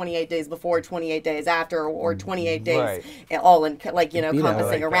do the 28 days before, 28 days after, or 28 days Right. all in like, you know, Be that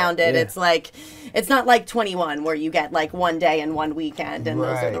compassing like around that, it. yeah. It's like, it's not like 21 where you get like one day and one weekend and those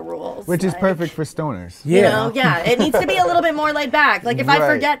are Right. the rules. Which is like, perfect for stoners. You know, yeah, it needs to be a little bit more laid back. Like if I Right.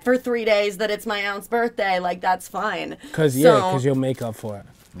 forget for 3 days that it's my ounce birthday, like that's fine. Because So- you'll make up for it.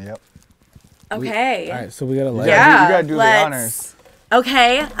 Yep. Okay. All right, so we gotta let. Yeah. You gotta do the let's- honors.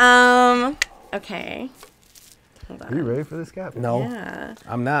 Okay. Okay. Hold Are you on. ready for this, Cap? No, Yeah.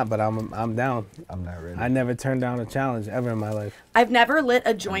 I'm not, but I'm down. I'm not ready. I never turned down a challenge ever in my life. I've never lit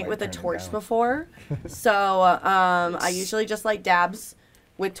a joint might with a turn it torch down. before, so I usually just like dabs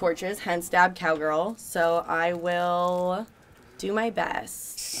with torches, hence dab cowgirl. So I will do my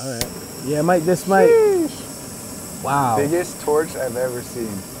best. All right. Yeah, this might. Wow. Biggest torch I've ever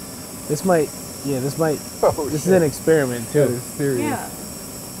seen. This might. Yeah, this might. Oh, This is shit. an experiment That too. is serious. Yeah.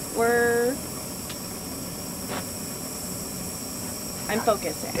 We're. I'm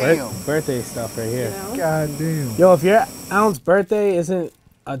focusing. Damn. Birthday stuff right You here. know? God damn. Yo, if your ounce birthday isn't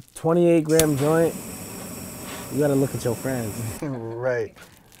a 28-gram joint, you gotta look at your friends. Right.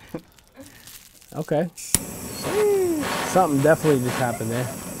 Okay. Something definitely just happened there.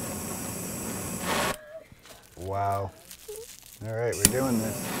 Wow. All right, we're doing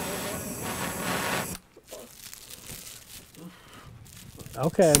this.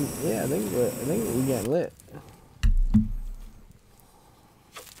 Okay. Yeah, I think we're getting lit.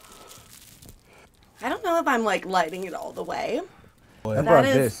 I don't know if I'm like lighting it all the way. I That brought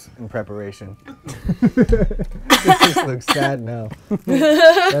is- this in preparation. This just looks sad now.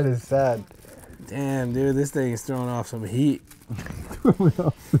 That is sad. Damn, dude, this thing is throwing off some heat.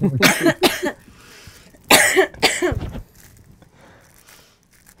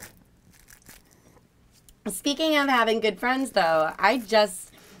 Speaking of having good friends, though, I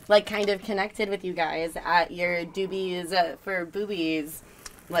just like kind of connected with you guys at your Doobies for Boobies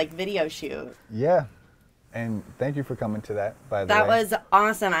like video shoot. Yeah. And thank you for coming to that, by the That way. was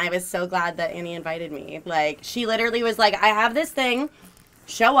awesome. I was so glad that Annie invited me. Like, she literally was like, I have this thing.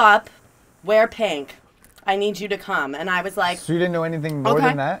 Show up. Wear pink. I need you to come. And I was like, So you didn't know anything more Okay.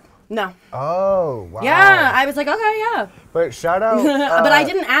 than that? no. Oh, wow. Yeah. I was like, okay, yeah. But shout out. But I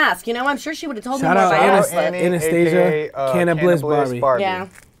didn't ask. You know, I'm sure she would have told Shout me more out if I Anna- asked. Annie, Anastasia, aka, Canna Bliss Barbie. Yeah.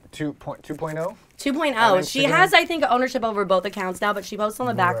 2.0? 2.0. On She Instagram? has, I think, ownership over both accounts now, but she posts on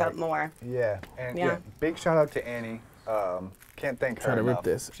the backup Right. more. Yeah. And Yeah. yeah. Big shout out to Annie. Can't thank her Try to rip enough.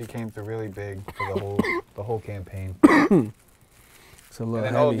 this. She came through really big for the whole campaign. It's a And little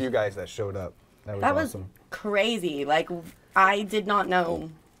then all of heavy. you guys that showed up. That was That was awesome. crazy. Like, I did not know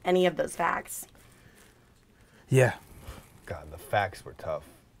any of those facts. Yeah. God, the facts were tough.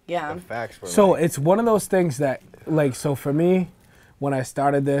 Yeah. The facts were So like, it's one of those things that, like, so for me, when I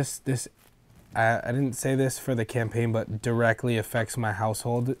started this, I didn't say this for the campaign, but directly affects my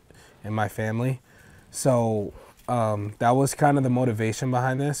household and my family. So that was kind of the motivation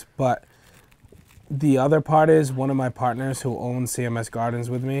behind this. But the other part is one of my partners who owns CMS Gardens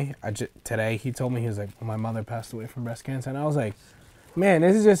with me. Today he told me, he was like, well, my mother passed away from breast cancer, and I was like, man,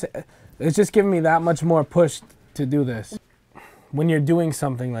 it's just giving me that much more push to do this. When you're doing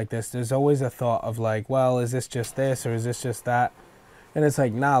something like this, there's always a thought of like, well, is this just this or is this just that? And it's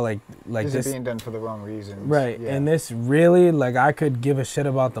like, nah, like is this, it being done for the wrong reasons? right? Yeah. And this really, like, I could give a shit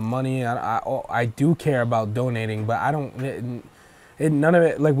about the money. I do care about donating, but I don't. None of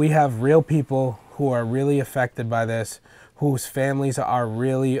it. Like, we have real people who are really affected by this, whose families are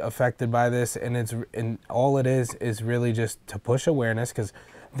really affected by this, and all it is really just to push awareness. Because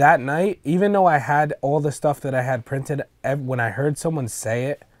that night, even though I had all the stuff that I had printed, when I heard someone say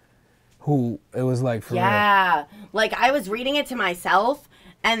it, it was like, for real. Yeah. Like, I was reading it to myself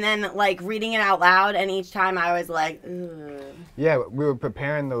and then, like, reading it out loud, and each time I was like, ugh. Yeah, we were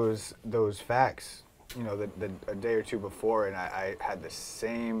preparing those facts, you know, a day or two before, and I had the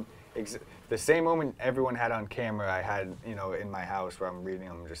same moment everyone had on camera. I had, you know, in my house where I'm reading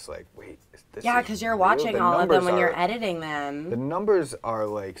them, just like, wait, this Yeah, is because you're real? watching The all of them numbers when you're are- editing The them. numbers are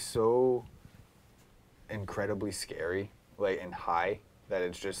like so incredibly scary, like, and high, that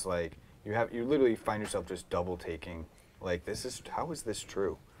it's just like you literally find yourself just double taking, like, how is this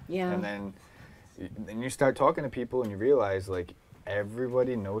true? Yeah. And then you start talking to people and you realize, like,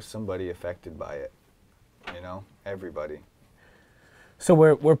 everybody knows somebody affected by it. You know, everybody. So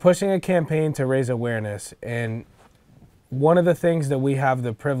we're pushing a campaign to raise awareness, and one of the things that we have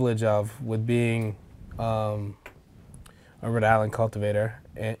the privilege of with being a Rhode Island cultivator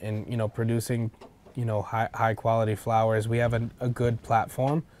and you know, producing, you know, high quality flowers. We have a good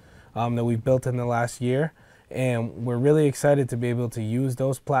platform that we've built in the last year, and we're really excited to be able to use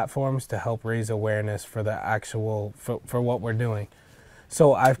those platforms to help raise awareness for the actual for what we're doing.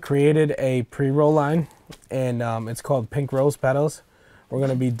 So I've created a pre-roll line, and it's called Pink Rose Petals. We're going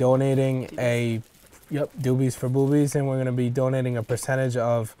to be donating doobies for boobies, and we're going to be donating a percentage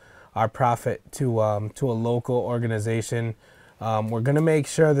of our profit to a local organization. We're going to make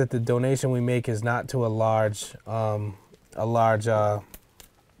sure that the donation we make is not to a large,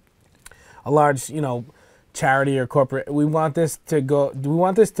 you know, charity or corporate. We want this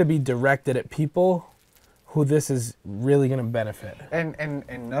to be directed at people who this is really going to benefit.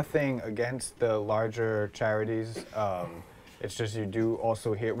 And nothing against the larger charities. It's just you do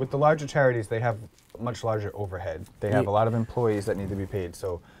also hear with the larger charities, they have much larger overhead. They have a lot of employees that need to be paid.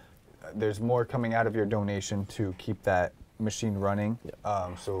 So there's more coming out of your donation to keep that machine running.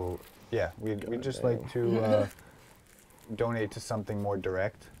 So yeah, we'd just like to donate to something more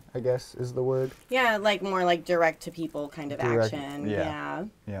direct, I guess is the word. Yeah, like more like direct to people kind of Direct, action. yeah.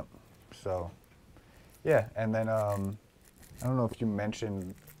 Yeah. Yep. So yeah, and then I don't know if you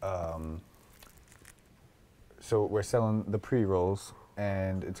mentioned, so we're selling the pre-rolls,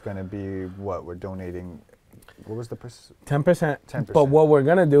 and it's going to be what we're donating. What was the 10%? 10%. But what we're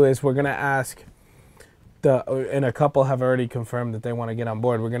going to do is we're going to ask and a couple have already confirmed that they want to get on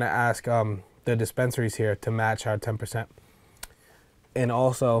board. We're going to ask the dispensaries here to match our 10%. And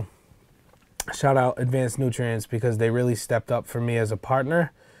also shout out Advanced Nutrients, because they really stepped up for me as a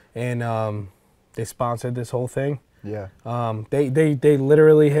partner, and they sponsored this whole thing. Yeah. They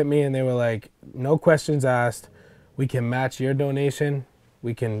literally hit me and they were like, no questions asked. We can match your donation.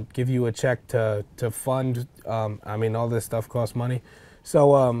 We can give you a check to fund. I mean, all this stuff costs money.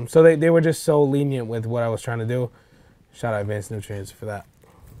 So they were just so lenient with what I was trying to do. Shout out Advanced Nutrients for that.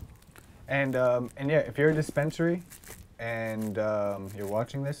 And yeah, if you're a dispensary and you're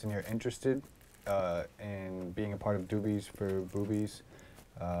watching this and you're interested in being a part of Doobies for Boobies,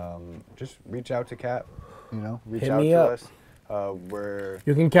 just reach out to Cap. You know, reach Hit out me to up. us.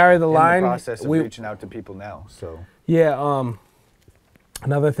 You can carry the line. In the process of reaching out to people now. So yeah.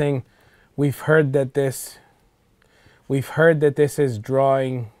 Another thing, we've heard that this is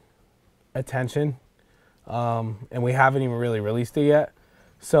drawing attention, and we haven't even really released it yet.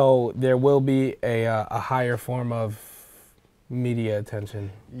 So there will be a higher form of media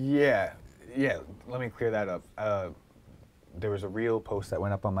attention. yeah. Let me clear that up. There was a reel post that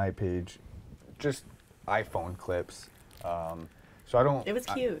went up on my page, just iPhone clips. So I don't. It was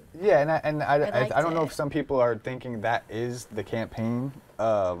cute. Yeah, and I don't know liked if some people are thinking that is the campaign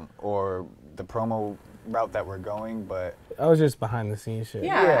or the promo route that we're going, but I was just behind the scenes shit.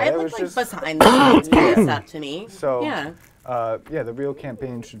 Yeah, it it was looked like just- behind the scenes kind of stuff to me. so Yeah. yeah, the real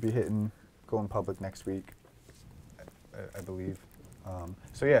campaign should be going public next week, I believe.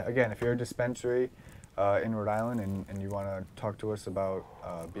 So yeah, again, if you're a dispensary in Rhode Island and you want to talk to us about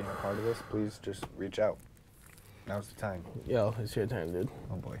being a part of this, please just reach out. Now's the time. Yo, it's your turn, dude.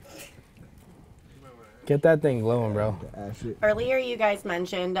 Oh boy. Get that thing glowing, bro. Earlier, you guys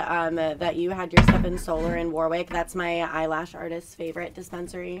mentioned that you had your stuff in Solar in Warwick. That's my eyelash artist's favorite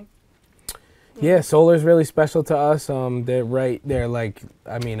dispensary. Yeah, Solar's really special to us. They're right there, like,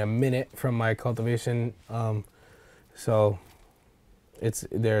 I mean, a minute from my cultivation. So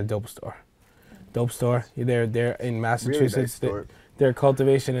they're a dope store. Dope store. They're in Massachusetts. Really nice store. Their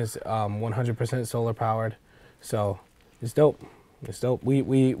cultivation is 100% solar powered. So it's dope. It's dope.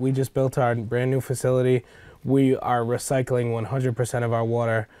 We just built our brand new facility. We are recycling 100% of our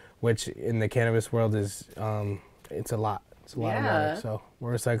water, which in the cannabis world is it's a lot. It's a lot of water. So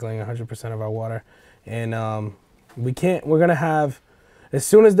we're recycling 100% of our water, and we're gonna have, as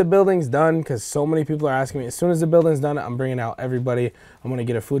soon as the building's done, because so many people are asking me, as soon as the building's done, I'm bringing out everybody. I'm gonna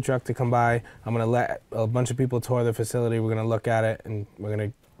get a food truck to come by. I'm gonna let a bunch of people tour the facility. We're gonna look at it, and we're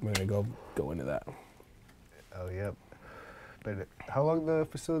gonna go into that. Oh yep. But how long the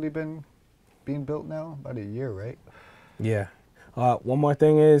facility been being built now? About a year, right? Yeah. One more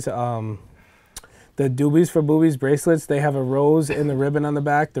thing is the Doobies for Boobies bracelets. They have a rose in the ribbon on the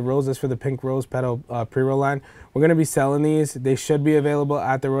back. The rose is for the Pink Rose Petal pre-roll line. We're going to be selling these. They should be available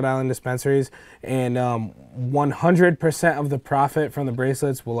at the Rhode Island dispensaries. And 100% of the profit from the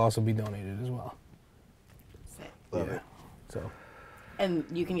bracelets will also be donated as well. Sick. Love it. So And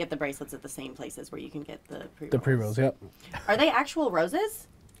you can get the bracelets at the same places where you can get the pre-rolls. the pre-rolls, yep. Are they actual roses?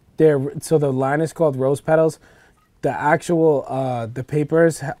 So the line is called Rose Petals. The actual the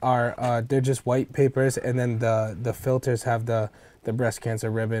papers are they're just white papers, and then the filters have the the breast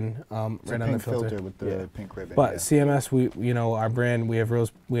cancer ribbon It's right a on the pink filter. with the Yeah. pink ribbon. But yeah. CMS, our brand, we have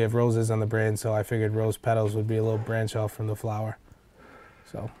roses on the brand, so I figured rose petals would be a little branch off from the flower.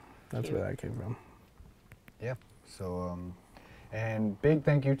 So that's where that came from. Yeah. So, and big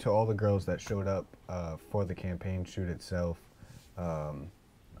thank you to all the girls that showed up for the campaign shoot itself.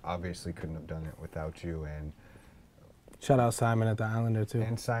 Obviously couldn't have done it without you, and Shout out Simon at the Islander too.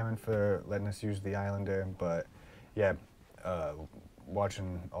 and Simon for letting us use the Islander. But yeah,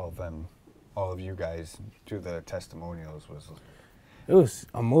 watching all of you guys do the testimonials was It was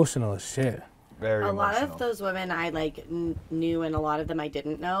emotional as shit. very A emotional. lot of those women I like knew, and a lot of them I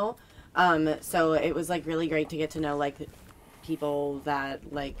didn't know. So it was like really great to get to know like people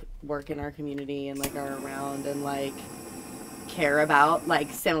that like work in our community and like are around and like care about like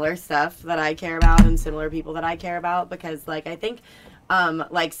similar stuff that I care about and similar people that I care about, because like I think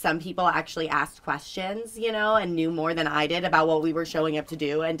like some people actually asked questions, you know, and knew more than I did about what we were showing up to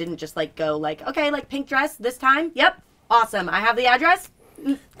do, and didn't just like go like, okay, like pink dress this time, yep, awesome, I have the address.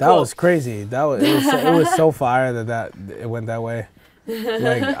 That Cool. was crazy. It was so fire that it went that way.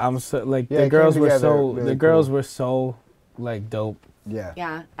 Like I'm so like Yeah, the it girls came were together so really the girls cool. were so like dope. Yeah.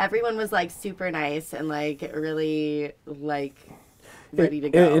 Yeah, everyone was like super nice and like really like ready to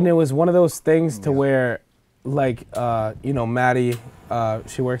go. And it was one of those things to where, like, you know, Maddie,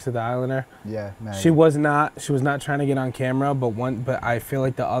 she works at the Islander. Yeah. Man. She was not trying to get on camera, but I feel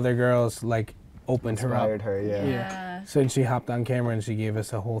like the other girls like opened her inspired up. her. Yeah. Yeah. So and she hopped on camera and she gave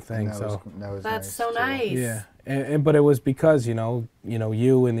us a whole thing. And that was That's nice, so too. nice. Yeah, and but it was because you and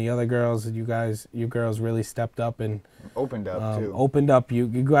the other girls, you girls really stepped up and Opened up too. opened up. You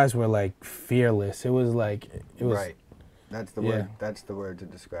guys were like fearless. It was right. That's the yeah. word. That's the word to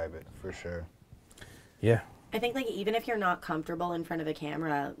describe it for sure. Yeah. I think like even if you're not comfortable in front of a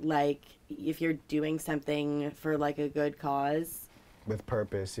camera, like if you're doing something for like a good cause, With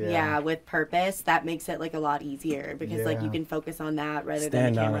purpose. Yeah. yeah, with purpose, that makes it like a lot easier, because like you Yeah. can focus on that rather Stand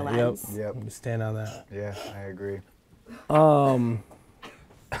than the on camera it. lens. Yep. Stand on that. Yeah. I agree.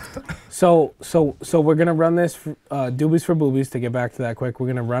 So we're gonna run this Doobies for Boobies. To get back to that quick, we're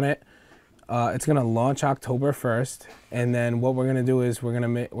gonna run it. It's gonna launch October 1st, and then what we're gonna do is we're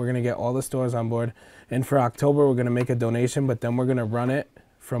gonna get all the stores on board, and for October we're gonna make a donation, but then we're gonna run it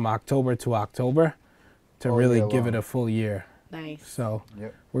from October to October to All really year give long. it a full year. Nice. So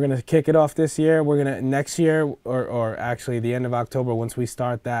Yep. we're gonna kick it off this year. We're gonna next year, or actually the end of October, once we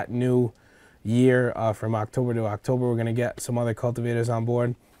start that new year from October to October, we're gonna get some other cultivators on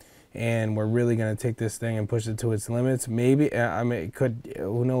board, and we're really gonna take this thing and push it to its limits. Maybe I mean it could.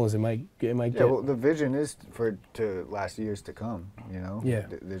 Who knows? It might Yeah. get. Well, the vision is for it to last years to come. You know. Yeah.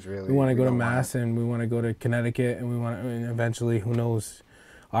 There's really. we want to go to don't wanna- Mass, and we want to go to Connecticut, and we want to, and eventually, who knows,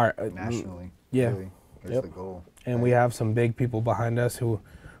 our nationally. Yeah. Really. That's Yep. the goal. And we have some big people behind us who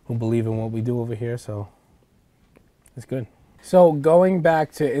believe in what we do over here, so it's good. So going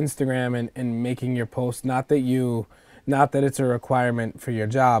back to Instagram and making your posts, not that it's a requirement for your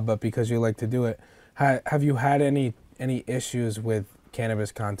job, but because you like to do it, have you had any issues with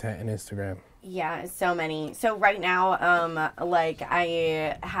cannabis content in Instagram? Yeah, so many. So right now, like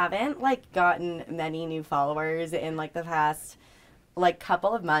I haven't like gotten many new followers in like the past like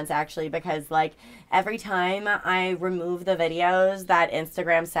couple of months, actually, because like every time I remove the videos that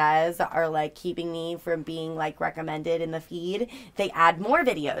Instagram says are like keeping me from being like recommended in the feed, they add more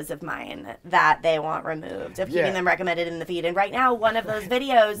videos of mine that they want removed, of keeping Yeah. them recommended in the feed. And right now, one of those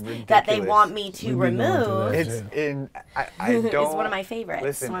videos that they Ridiculous. want me to We'd be going through remove that. It's in. I don't. is one of my favorites.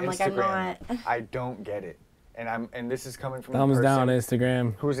 Listen, So I'm like, Instagram, I'm not. I don't get it, and this is coming from Thumbs a person down,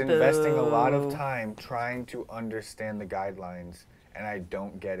 Instagram. who's investing a lot of Boo. time trying to understand the guidelines, and I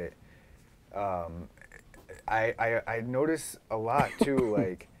don't get it. I notice a lot too.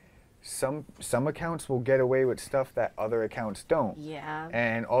 Like some accounts will get away with stuff that other accounts don't. Yeah.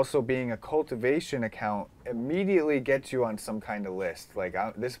 And also being a cultivation account immediately gets you on some kind of list. Like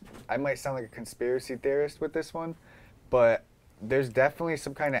I might sound like a conspiracy theorist with this one, but there's definitely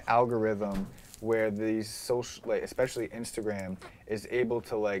some kind of algorithm where these social, like especially Instagram, is able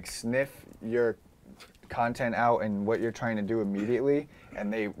to like sniff your content out and what you're trying to do immediately,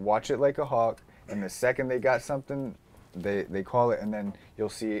 and they watch it like a hawk. And the second they got something, they call it, and then you'll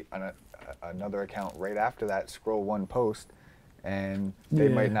see another account right after that scroll one post, and they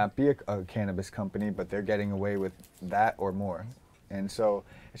Yeah. might not be a cannabis company, but they're getting away with that or more. And so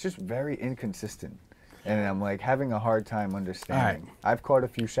it's just very inconsistent. And I'm like having a hard time understanding. I've caught a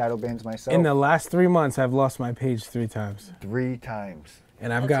few shadow bans myself. In the last 3 months, I've lost my page 3 times, 3 times.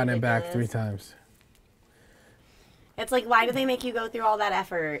 and I've That's gotten it back 3 ridiculous. times. It's like, why do they make you go through all that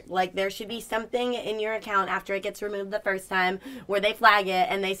effort? Like, there should be something in your account after it gets removed the first time where they flag it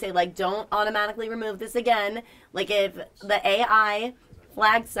and they say, like, don't automatically remove this again. Like, if the AI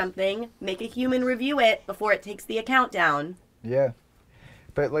flags something, make a human review it before it takes the account down. Yeah.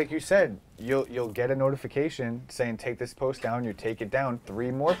 But like you said, you'll get a notification saying take this post down. You take it down, 3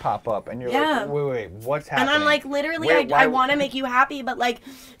 more pop up, and you're like, wait, what's happening? And I'm like, literally, I want to make you happy, but like,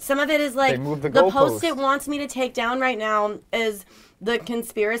 some of it is like the post it wants me to take down right now is the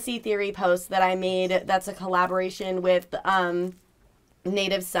conspiracy theory post that I made. That's a collaboration with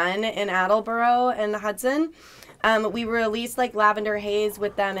Native Son in Attleboro and Hudson. We released like Lavender Haze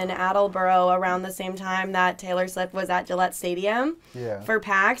with them in Attleboro around the same time that Taylor Swift was at Gillette Stadium for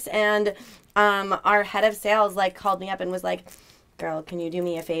PAX. And our head of sales like called me up and was like, girl, can you do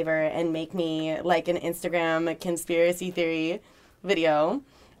me a favor and make me like an Instagram conspiracy theory video?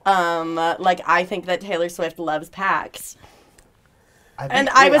 Like, I think that Taylor Swift loves PAX.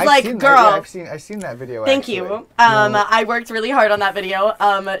 I was like, girl. I've seen that video. Thank you. I worked really hard on that video.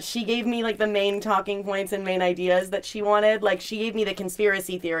 She gave me like the main talking points and main ideas that she wanted. Like, she gave me the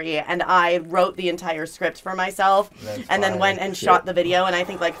conspiracy theory, and I wrote the entire script for myself, and then went and shot the video in I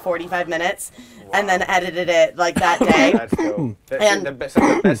think like 45 minutes, and then edited it like that day. That's dope. And some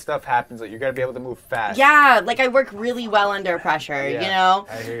of the best stuff happens. Like, you gotta be able to move fast. Yeah, like I work really well under pressure. Yeah, you know.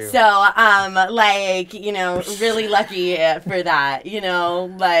 I hear you. So like, you know, really lucky for that. You know.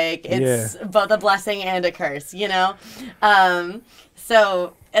 Like, it's both a blessing and a curse, you know?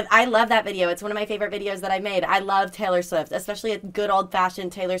 So I love that video. It's one of my favorite videos that I've made. I love Taylor Swift, especially a good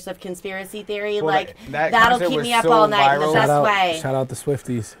old-fashioned Taylor Swift conspiracy theory. Well, like, that'll keep me up all night in the best way. Shout out the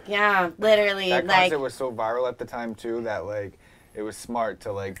Swifties. Yeah, literally. That like, concert was so viral at the time, too, that, like, it was smart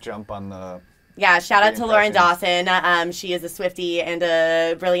to, like, jump on the... Yeah, shout out to Lauren Dawson. She is a Swiftie and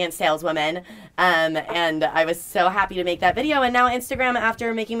a brilliant saleswoman. And I was so happy to make that video. And now Instagram,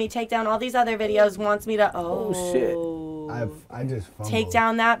 after making me take down all these other videos, wants me to, I just fumbled. take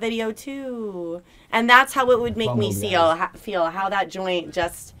down that video too. And that's how it would make me feel how that joint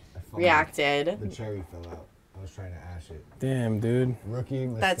just reacted. The cherry fell out. I was trying to ash it. Damn, dude. Rookie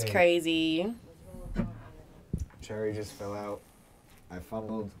mistake. That's crazy. Cherry just fell out. I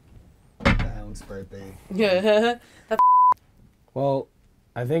fumbled. The hound's birthday. Well,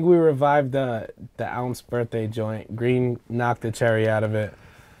 I think we revived the ounce birthday joint. Green knocked the cherry out of it.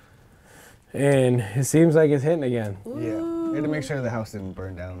 And it seems like it's hitting again. Yeah. We had to make sure the house didn't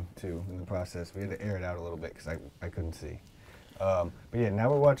burn down, too, in the process. We had to air it out a little bit because I couldn't see. But yeah,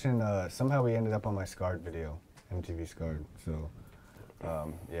 now we're watching, somehow we ended up on my Scarred video, MTV Scarred. So,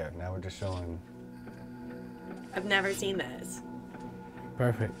 yeah, now we're just showing. I've never seen this.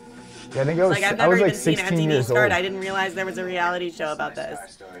 Perfect. Yeah, I think I was, Like, I've never I was even like seen 16 MTV years Scarred. old. I didn't realize there was a reality show about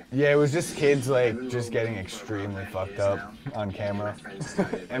this. Yeah, it was just kids like just getting extremely fucked up on camera.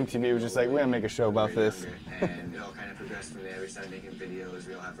 MTV was just like, we're gonna make a show about this. And it all kind of progressed from there. We started making videos.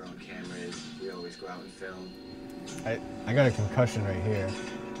 We all have our own cameras. We always go out and film. I got a concussion right here.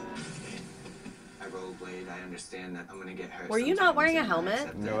 I rollerblade. I understand that I'm gonna get hurt. Were you not wearing a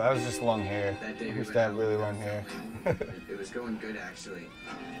helmet? No, that was just long hair. That I day we used went to have out really with long hair. It was going good actually.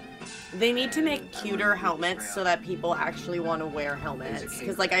 They need to make cuter helmets so that people actually want to wear helmets.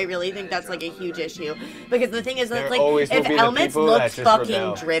 Because, like, I really think that's, like, a huge issue. Because the thing is that, There like, always will if be the helmets people looked that just fucking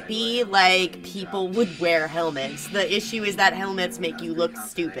rebel. drippy, like, people would wear helmets. The issue is that helmets make you look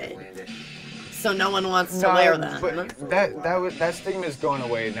stupid. So no one wants to wear them. But that stigma is going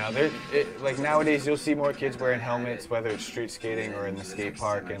away now. Like nowadays, you'll see more kids wearing helmets, whether it's street skating or in the skate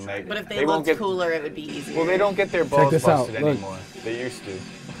park, and like. But if they won't looked get cooler, it would be easier. Well, they don't get their balls this out, busted look. anymore. They used to.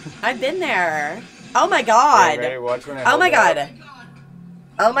 I've been there. Oh my god. Ready? Watch when I Oh hold my it up. god.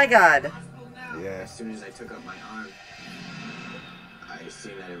 Oh my god. Yeah. As soon as I took up my arm, I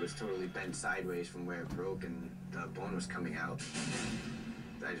seen that it was totally bent sideways from where it broke and the bone was coming out.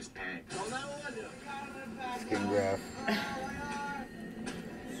 I just panicked. Skin graft.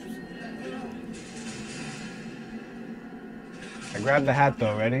 I grabbed the hat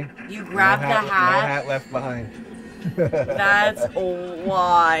though. Ready? You grabbed the No hat? hat left behind. That's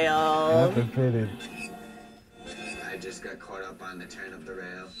wild. Nothing fitted. I just got caught up on the turn of the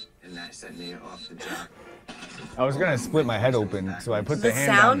rail, and that sent me off the job. I was gonna split my head open, so I put the The hand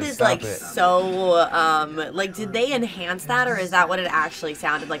down sound to is stop like it. so like did they enhance that or is that what it actually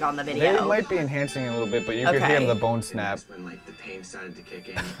sounded like on the They video? might be enhancing it a little bit, but you could Okay. hear the bone snap. That's when like the pain started to kick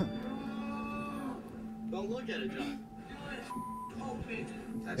in. Don't look at it, John.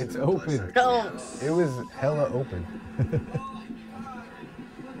 That's It's when the blood open. started coming out. It was hella open.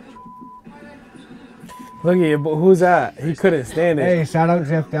 Look at you, but who's that? He couldn't stand it. Hey, shout out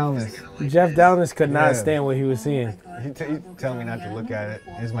Jeff Dalmas. Jeff Downes could not Yeah. stand what he was seeing. He telling me not to look at it.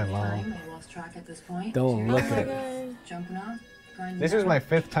 Here's my mom. Don't look at it. This was my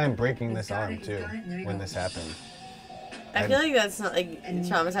 5th time breaking this arm too when this happened. I feel like that's not like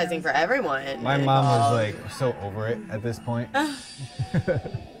traumatizing for everyone. My mom was like so over it at this point.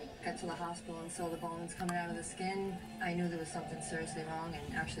 Got to the hospital and saw the bones coming out of the skin. I knew there was something seriously wrong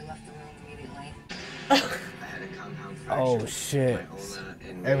and actually left the room immediately. I had a compound fracture. Oh shit.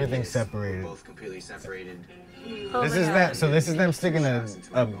 Everything's separated. Both completely separated. This is that. So this is them sticking a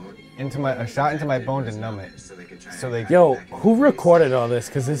shot into my bone to numb it. So they. Yo, who recorded all this?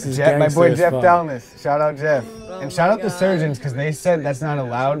 Cause this is My boy gangster as Jeff fuck. Dalmas. Shout out Jeff. And shout out the surgeons because they said that's not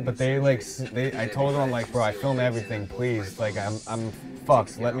allowed. But I told them like, bro, I film everything, please. Like I'm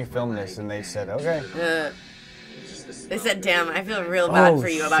fucked. Let me film this. And they said, okay. They said, damn, I feel real bad Oh, for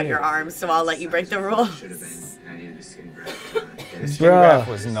you about shit. your arms, so I'll let you break the rule. Should have been. I needed a skin graft. The skin graft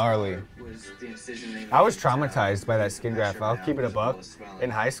was gnarly. I was traumatized by that skin graft. I'll keep it a buck. In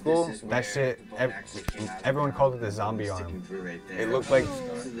high school, that shit, everyone called it the zombie arm. It looked like,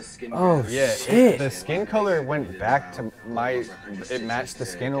 Oh yeah, shit. the skin color went back to it matched the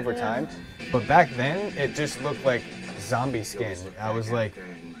skin over time. But back then, it just looked like zombie skin. I was like,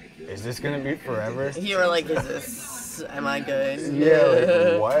 is this gonna be forever? You were like, am I good? Yeah,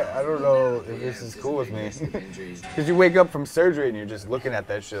 like, what? I don't know if this is cool with me. Because you wake up from surgery and you're just looking at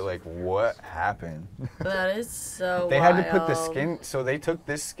that shit like, what happened? That is so They had to put the wild. skin, so they took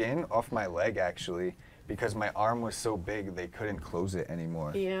this skin off my leg actually, because my arm was so big they couldn't close it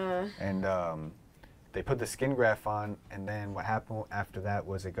anymore. Yeah. And they put the skin graft on, and then what happened after that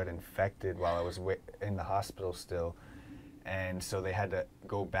was it got infected while I was in the hospital still. And so they had to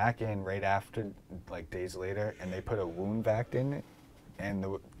go back in right after, like days later, and they put a wound vac in it. And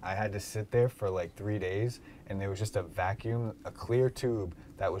I had to sit there for like 3 days, and there was just a vacuum, a clear tube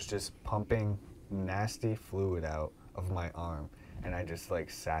that was just pumping nasty fluid out of my arm. And I just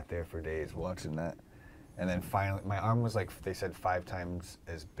like sat there for days watching that. And then finally, my arm was like, they said 5 times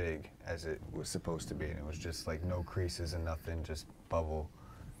as big as it was supposed to be. And it was just like no creases and nothing, just bubble.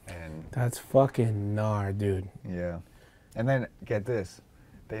 And That's fucking gnar, dude. yeah. And then, get this,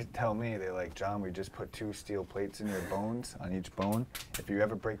 they tell me, they're like, John, we just put 2 steel plates in your bones, on each bone. If you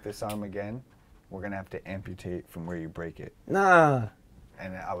ever break this arm again, we're going to have to amputate from where you break it. Nah.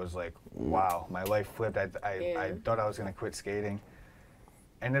 And I was like, wow, my life flipped. I thought I was going to quit skating.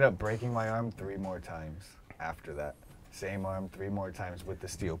 Ended up breaking my arm 3 more times after that. Same arm 3 more times with the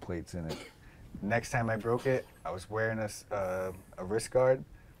steel plates in it. Next time I broke it, I was wearing a wrist guard,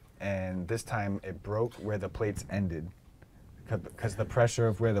 and this time it broke where the plates ended. Because the pressure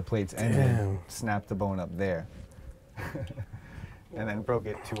of where the plates ended snapped the bone up there. And then broke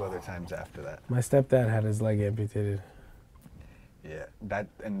it 2 other times after that. My stepdad had his leg amputated. Yeah,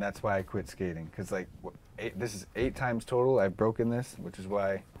 that's why I quit skating. Because like, this is 8 times total I've broken this, which is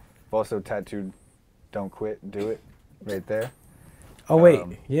why I've also tattooed "Don't quit, do it" right there. Oh wait,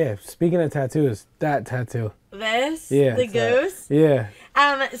 yeah. Speaking of tattoos, that tattoo. This? Yeah. The goose? Yeah.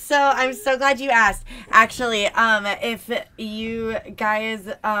 So I'm so glad you asked. Actually, if you guys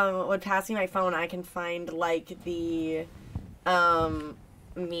would pass me my phone, I can find like the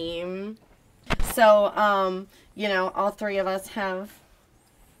meme. So you know, all 3 of us have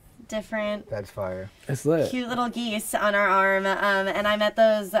different That's fire. It's lit. cute little geese on our arm. And I met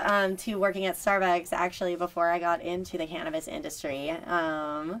those 2 working at Starbucks actually before I got into the cannabis industry.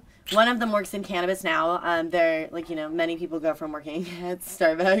 One of them works in cannabis now. They're like, you know, many people go from working at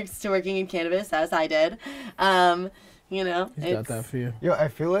Starbucks to working in cannabis, as I did. You know, He's got that for you. Yo, I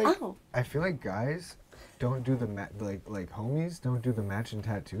feel like guys don't do the like homies don't do the matching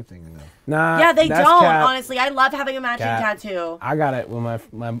tattoo thing enough. Nah. yeah, they that's don't. cap. Honestly, I love having a matching Cap. tattoo. I got it with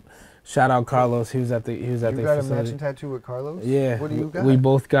my shout out Carlos. He was at the You the got a facility. matching tattoo with Carlos? Yeah. What do you got? We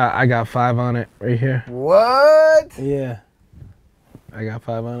both got. I got 5 on it right here. What? Yeah. I got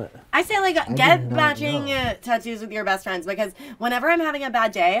 5 on it. I say, like, did get not matching know. tattoos with your best friends, because whenever I'm having a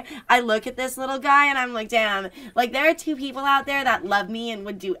bad day, I look at this little guy and I'm like, damn, like, there are 2 people out there that love me and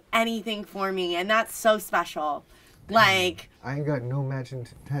would do anything for me, and that's so special. Like, I ain't got no matching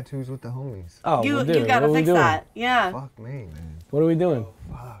tattoos with the homies. Oh, you well, dude, gotta what are we fix doing? that. Yeah. Fuck me, man. What are we doing?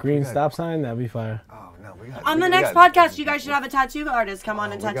 Fuck, Green we got- stop sign? That'd be fire. Oh no, we got. On the we next got- podcast, you guys should have a tattoo artist come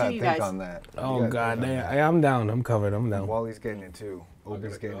on and we gotta tattoo you think guys. on that. We Oh gotta god think on damn. that. Hey, I'm down. I'm covered. I'm down. Wally's getting it too.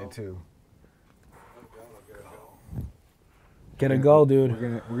 Obi's getting it too. Get a go, We're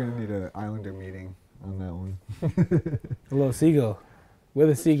dude. gonna need an Islander meeting on that one. A little seagull. Where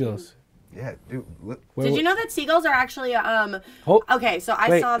the seagulls? Yeah, dude. Did you know that seagulls are actually okay, so I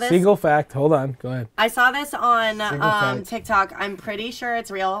Wait, saw this. Seagull fact. Hold on. Go ahead. I saw this on fact. TikTok. I'm pretty sure it's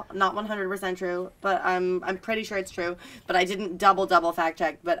real. Not 100% true, but I'm pretty sure it's true. But I didn't double fact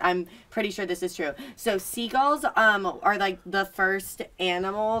check, but I'm pretty sure this is true. So seagulls are like the first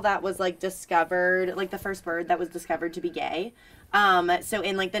animal that was like discovered, like the first bird that was discovered to be gay. So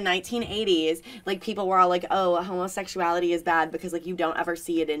in like the 1980s, like people were all like, oh, homosexuality is bad because like you don't ever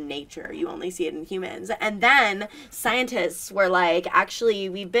see it in nature. You only see it in humans. And then scientists were like, actually,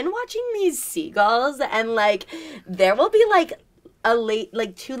 we've been watching these seagulls and like there will be like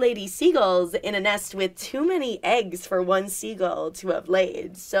two lady seagulls in a nest with too many eggs for one seagull to have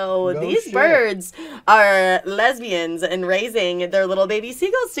laid. So these birds are lesbians and raising their little baby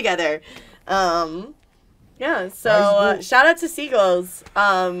seagulls together. Yeah, so shout out to seagulls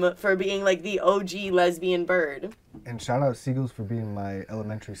for being like the OG lesbian bird. And shout out seagulls for being my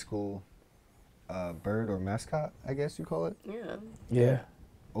elementary school bird or mascot, I guess you call it. Yeah. Yeah.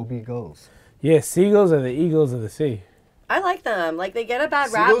 OB gulls. Yeah, seagulls are the eagles of the sea. I like them. Like they get a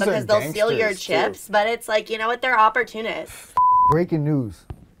bad rap Seagulls are because they'll steal your gangsters, chips, but it's like, you know what, they're opportunists. Breaking news.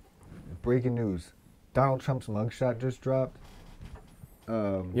 Breaking news. Donald Trump's mugshot just dropped.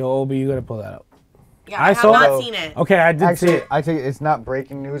 Yo, Obi, you gotta pull that up. Yeah, I have not seen it. Okay, I did see Actually, it. I take it, it's not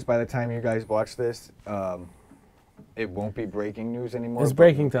breaking news by the time you guys watch this. It won't be breaking news anymore. It's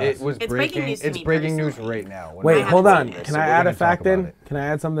breaking to us. It was It's breaking news to It's me breaking news personally. right now. when Wait, I hold haven't on. seen this, Can so I we're add gonna a talk fact about in? it. Can I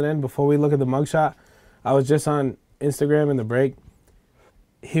add something in before we look at the mugshot? I was just on Instagram in the break.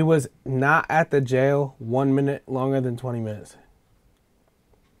 He was not at the jail 1 minute longer than 20 minutes.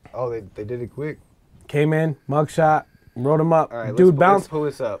 Oh, they did it quick. Came in, mugshot, wrote him up. All right, Dude let's bounced. pull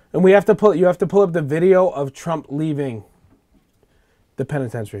this up. And you have to pull up the video of Trump leaving the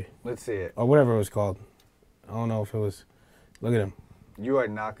penitentiary Let's see it. or whatever it was called. I don't know if it was. Look at him. You are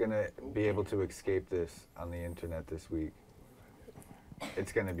not gonna be able to escape this on the internet this week.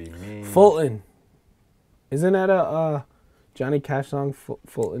 It's gonna be mean. Fulton. Isn't that a Johnny Cash song?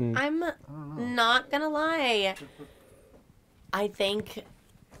 Fulton. I'm not gonna lie. I think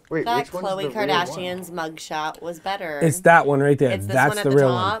Wait, that which one's Khloe the real Kardashian's mugshot was better. It's that one right there. It's this That's one at the the real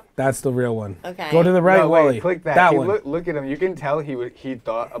top? one. That's the real one. Okay. Go to the right, No, wait, Wally. click that. That He one. Look at him. You can tell he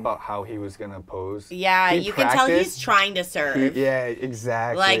thought about how he was gonna pose. Yeah, He you can tell he's practiced. trying to serve. Yeah,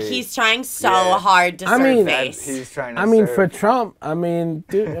 exactly. Like he's trying so Yeah. hard to I serve mean, face. He's trying to. I mean, serve. for Trump, I mean,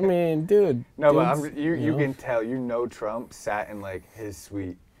 dude. No, but dude's, you know. can tell. You know, Trump sat in like his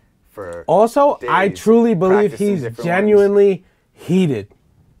suite for. Also, I days truly believe practicing he's different genuinely heated.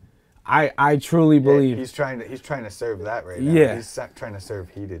 I truly ones. believe He's trying to serve that right now. Yeah. He's trying to serve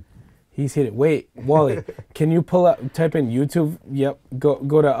heated. he's heated. Wait, Wally, can you type in YouTube? Yep.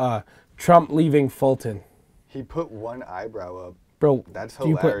 Go to Trump leaving Fulton. He put one eyebrow up. Bro, That's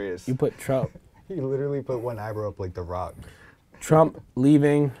you hilarious. You put Trump. He literally put one eyebrow up like The Rock. Trump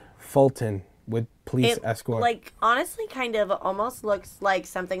leaving Fulton with police escort. Like honestly kind of almost looks like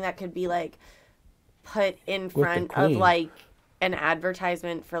something that could be like put in the front of Queen. like an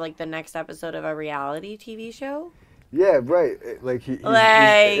advertisement for like the next episode of a reality TV show. Yeah, right. Like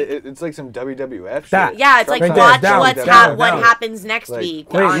it's like some WWF That- shit. Yeah, it's like Right there, watch down, what down. happens next Like-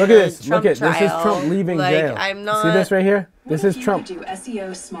 week. Wait, on look the at this. Trump Look at trial. this. Is Trump leaving like, jail. I'm not. See this right here? This is What if Trump. you could do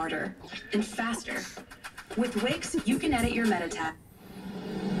SEO smarter and faster? With Wix, you can edit your meta tag.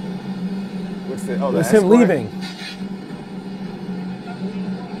 What's the? Oh, It's the him escort? leaving.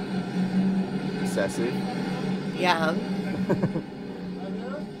 Sassy. Yeah.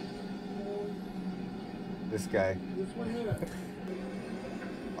 This guy.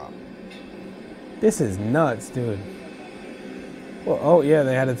 This is nuts, dude. Well, oh yeah,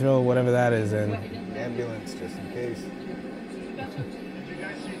 they had to throw whatever that is in. Ambulance, just in case.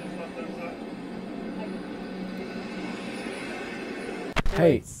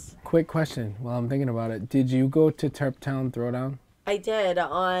 Hey, quick question while I'm thinking about it. Did you go to Terptown Throwdown? I did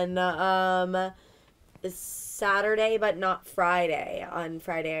on Saturday, but not Friday. On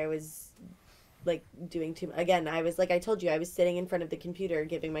Friday, I was like doing too. Again, I was like I told you, I was sitting in front of the computer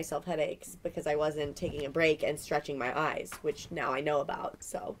giving myself headaches because I wasn't taking a break and stretching my eyes, which now I know about.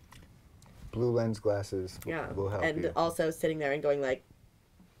 So Blue lens glasses will help and you. also sitting there and going like,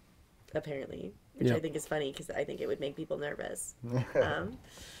 apparently, which Yeah. I think is funny because I think it would make people nervous.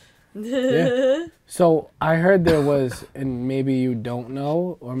 Yeah. So I heard there was, and maybe you don't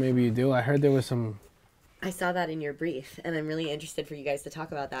know, or maybe you do. I heard there was some. I saw that in your brief, and I'm really interested for you guys to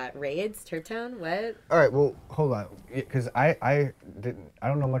talk about that. Raids, Turptown, what? All right, well, hold on, because I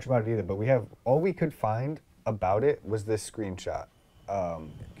don't know much about it either. But all we could find about it was this screenshot.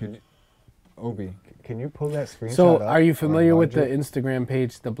 Obi, can you pull that screenshot So, up are you or familiar with the enlarge it? Instagram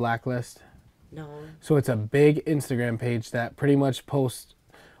page, The Blacklist? No. So it's a big Instagram page that pretty much posts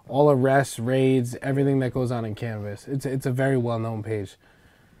all arrests, raids, everything that goes on in cannabis. It's a very well-known page.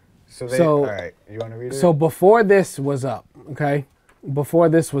 All right, you want to read it? So before this was up, okay? Before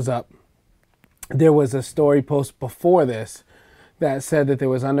this was up, there was a story post before this that said that there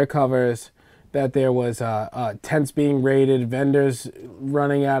was undercovers, that there was tents being raided, vendors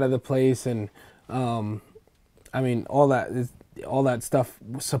running out of the place, and I mean all that stuff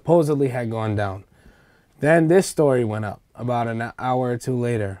supposedly had gone down. Then this story went up about an hour or two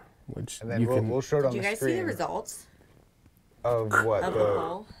later, which and then you can. we'll show it on Did you the guys screen. see the results Of what? of the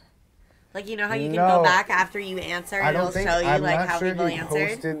poll? Like, you know how you can No. go back after you answer and it'll show you I'm like not how sure people he answered?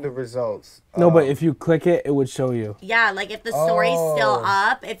 posted the results. No, but if you click it, it would show you. Yeah, like if the story's still Oh.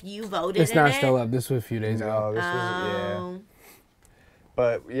 up, if you voted It's in not it. still up. This was a few days No, ago. this was yeah. Oh.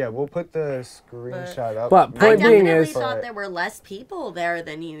 But yeah, we'll put the screenshot up. But I point being definitely is, thought there were less people there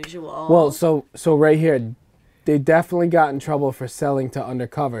than usual. well, so right here, they definitely got in trouble for selling to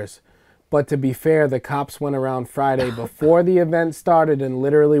undercovers. But to be fair, the cops went around Friday before the event started and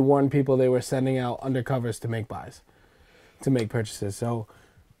literally warned people they were sending out undercovers to make buys, to make purchases. So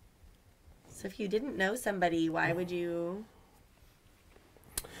if you didn't know somebody, why would you?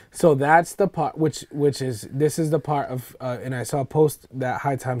 So that's the part which is this is the part of and I saw a post that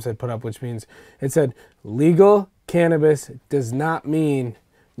High Times had put up, which means it said legal cannabis does not mean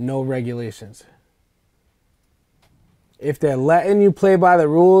no regulations. If they're letting you play by the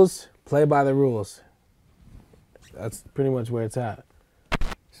rules, play by the rules. That's pretty much where it's at.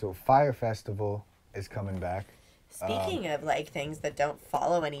 So Fire Festival is coming back. Speaking of like things that don't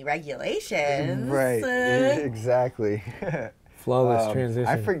follow any regulations, Right, exactly. Flawless transition.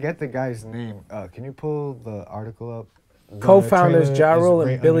 I forget the guy's name. Can you pull the article up? Co-founders trailer Ja is Rule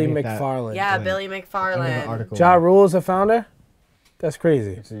right and Billy underneath that. McFarland. Yeah, Like, Billy Under the McFarland. article. Ja Rule is a founder? That's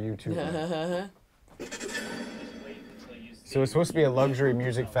crazy. It's a YouTuber. So it's supposed to be a luxury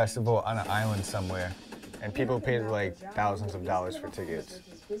music festival on an island somewhere, and people paid like thousands of dollars for tickets.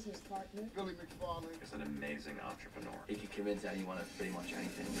 Billy McFarland is an amazing entrepreneur. He can convince anyone of pretty much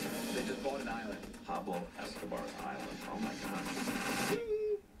anything. They just bought an island. Pablo Escobar's island. Oh my God.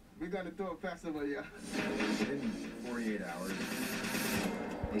 We're gonna do a festival, yeah. In 48 hours.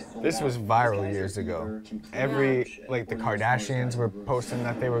 This was viral years ago. Like the Kardashians were posting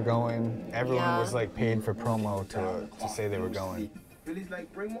that they were going. Everyone was like paid for promo to say they were going.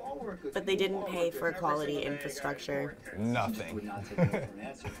 But they didn't pay for quality infrastructure. Nothing.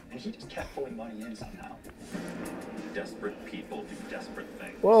 And he just kept pulling money in somehow. Desperate people do desperate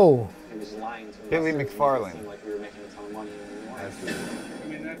things. Whoa. He was lying to us. Billy McFarland. Seemed like we were making a ton of money anymore. I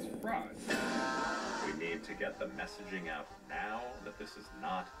mean, that's fraud. We need to get the messaging out now that this is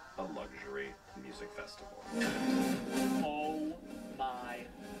not a luxury music festival. Oh my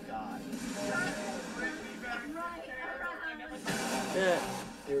God.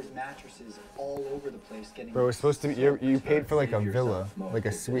 There's mattresses all over the place getting. Bro, it's supposed to be, you paid for like a villa, like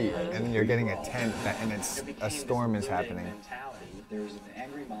a suite, and then you're getting a tent and it's a storm is happening. There's an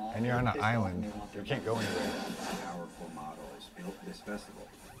angry mom. And you're on an island. You can't go anywhere. A powerful model has built this festival.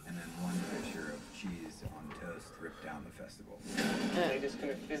 And then one picture of cheese on toast ripped down the festival. They just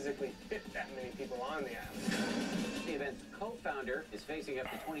couldn't physically fit that many people on the island. The event's co-founder is facing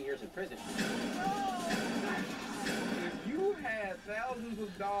up to 20 years in prison. If you had thousands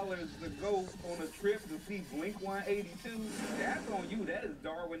of dollars to go on a trip to see Blink 182, that's on you. That is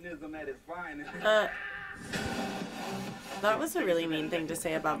Darwinism at its finest. That was a really mean thing to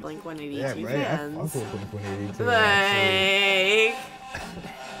say about Blink 182 right. fans. I fuck with Blink 182. Like,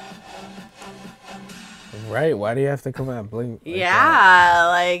 Right? Why do you have to come at Blink? Like yeah,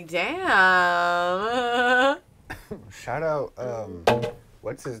 like damn. Shout out,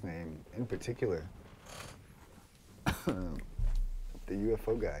 what's his name in particular? The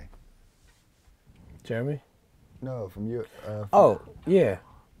UFO guy. Jeremy? No, from you. Oh, yeah.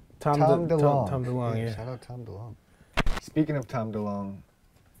 Tom DeLonge. Tom DeLonge, yeah. Shout out Tom DeLonge. Speaking of Tom DeLonge,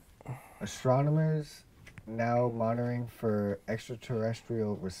 astronomers now monitoring for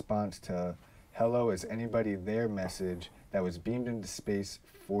extraterrestrial response to "Hello, is anybody there?" message that was beamed into space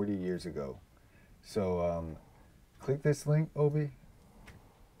 40 years ago. So, click this link, Obi.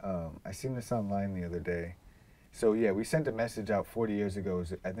 I seen this online the other day. So yeah, we sent a message out 40 years ago.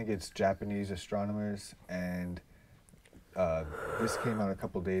 I think it's Japanese astronomers, and this came out a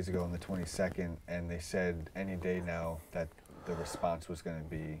couple days ago on the 22nd, and they said any day now that the response was going to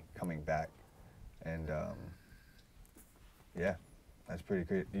be coming back. And yeah, that's pretty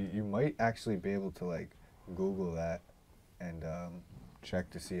great. You might actually be able to like Google that and check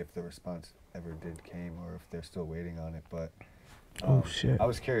to see if the response ever came or if they're still waiting on it. But oh shit! I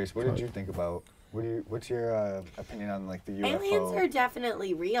was curious. What did you think about? What's your opinion on like the UFO? Aliens are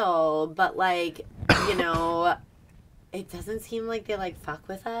definitely real, but like, you know, it doesn't seem like they like fuck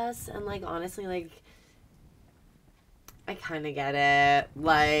with us. And like, honestly, like, I kind of get it.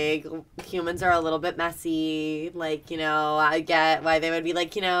 Like, humans are a little bit messy. Like, you know, I get why they would be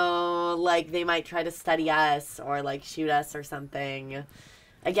like, you know, like they might try to study us or like shoot us or something.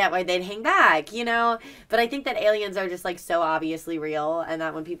 I get why they'd hang back, you know? But I think that aliens are just, like, so obviously real, and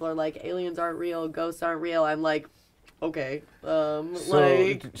that when people are like, aliens aren't real, ghosts aren't real, I'm like, okay,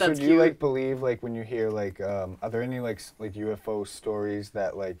 like, that's do you, like, believe, like, when you hear, like, are there any, like UFO stories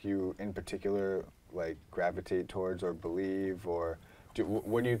that, like, you in particular, like, gravitate towards or believe, or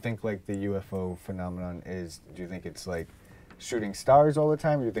what do you think, like, the UFO phenomenon is? Do you think it's, like, shooting stars all the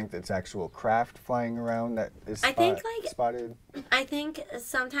time? Do you think that's actual craft flying around that is spotted? I think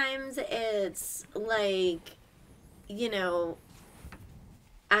sometimes it's like, you know,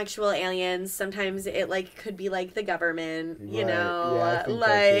 actual aliens. Sometimes it like could be like the government, you know,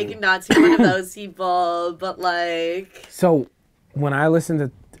 like not to be one of those people, but like. So when I listen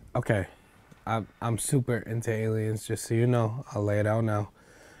to, okay, I'm super into aliens. Just so you know, I'll lay it out now.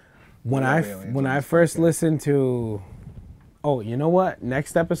 When I first listened to. Oh, you know what?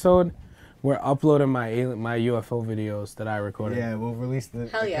 Next episode, we're uploading my UFO videos that I recorded. Yeah, we'll release the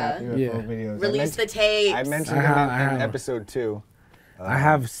UFO videos. Release the tapes. I mentioned them in episode 2. I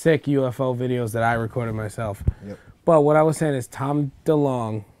have sick UFO videos that I recorded myself. Yep. But what I was saying is Tom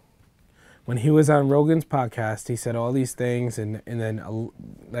DeLonge, when he was on Rogan's podcast, he said all these things, and then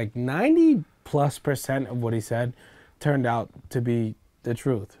like 90+% of what he said turned out to be the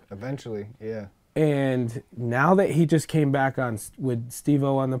truth. Eventually, yeah. And now that he just came back on with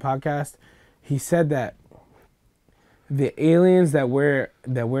Steve-O on the podcast, he said that the aliens that we're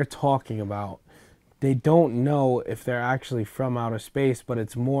talking about, they don't know if they're actually from outer space, but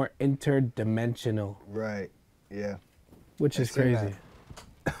it's more interdimensional. Right. Yeah. Which is crazy.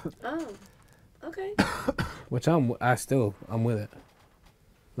 Oh. Okay. Which I'm with it.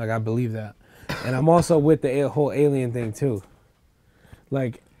 Like, I believe that. And I'm also with the whole alien thing too.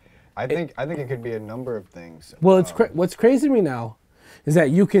 Like, I think it could be a number of things. Well, what's crazy to me now is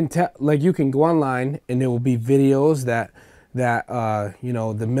that you can you can go online and there will be videos that you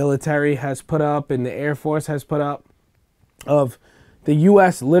know, the military has put up and the Air Force has put up of the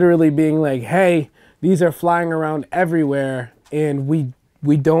U.S. literally being like, hey, these are flying around everywhere and we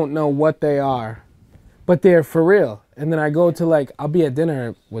don't know what they are, but they're for real. And then I go to like, I'll be at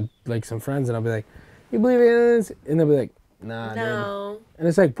dinner with like some friends and I'll be like, you believe in aliens? And they'll be like, nah. No. Dude. And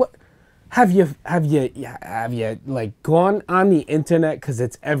it's like, what? Have you like gone on the internet because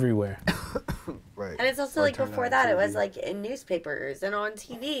it's everywhere? Right. And it's also like before that it was like in newspapers and on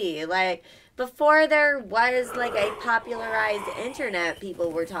TV. Like before there was like a popularized internet,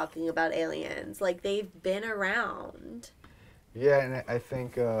 people were talking about aliens. Like they've been around. Yeah, and I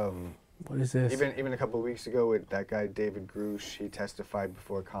think what is this? Even a couple of weeks ago with that guy David Grush, he testified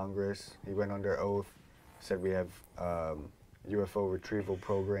before Congress. He went under oath, said we have UFO retrieval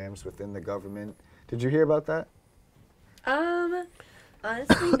programs within the government. Did you hear about that?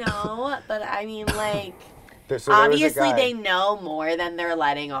 Honestly, no. But I mean, like, obviously they know more than they're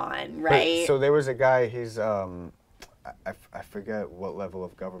letting on, right? So there was a guy. He's I forget what level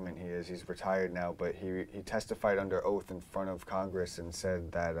of government he is. He's retired now, but he testified under oath in front of Congress and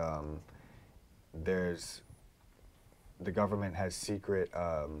said that the government has secret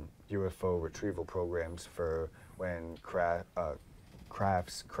UFO retrieval programs for when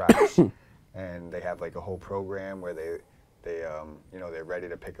crafts crash, and they have like a whole program where they you know, they're ready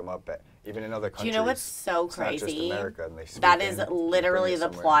to pick them up even in other countries. Do you know what's so crazy? Not just America, and they that is literally the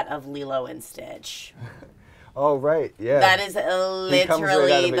plot of Lilo and Stitch. Oh, right, yeah. That is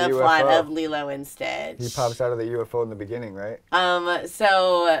literally the plot of Lilo and Stitch. He pops out of the UFO in the beginning, right?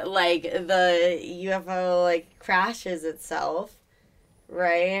 So, like, the UFO, like, crashes itself,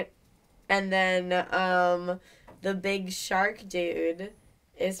 right? And then, the big shark dude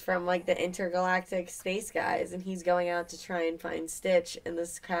is from, like, the intergalactic space guys, and he's going out to try and find Stitch in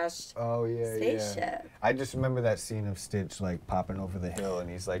this crashed spaceship. Yeah. I just remember that scene of Stitch, like, popping over the hill, and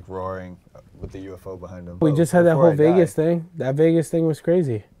he's, like, roaring with the UFO behind him. We just had that whole Vegas thing. That Vegas thing was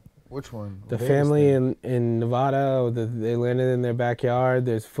crazy. Which one? The family in Nevada, they landed in their backyard.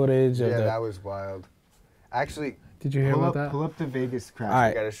 There's footage of that was wild. Actually, did you hear about that? Pull up the Vegas crash. Right.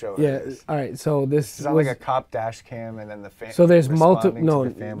 I gotta show it. Yeah. All right. So this is on like a cop dash cam, and then the family. So there's multiple. No,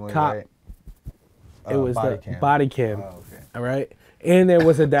 family, cop. Right? It was body the cam. body cam. Oh, okay. All right. And there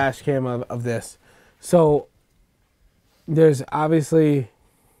was a dash cam of this. So there's obviously.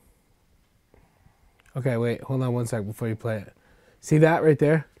 Okay, wait, hold on one sec before you play it. See that right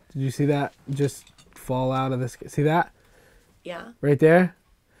there? Did you see that just fall out of this? See that? Yeah. Right there?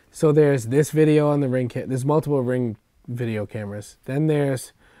 So there's this video on the ring there's multiple ring video cameras. Then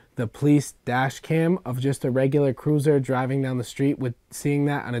there's the police dash cam of just a regular cruiser driving down the street with seeing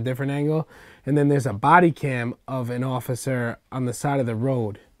that on a different angle. And then there's a body cam of an officer on the side of the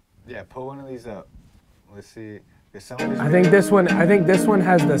road. Yeah, pull one of these up. Let's see. Some of these I think this one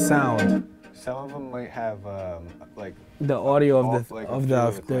has the sound. Some of them might have like the audio of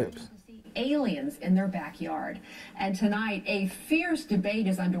the clips. Aliens in their backyard. And tonight, a fierce debate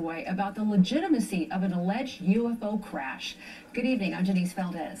is underway about the legitimacy of an alleged UFO crash. Good evening, I'm Denise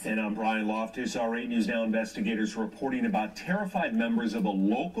Valdez. And I'm Brian Loftus. Our 8 News Now investigators reporting about terrified members of a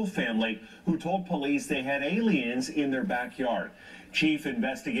local family who told police they had aliens in their backyard. Chief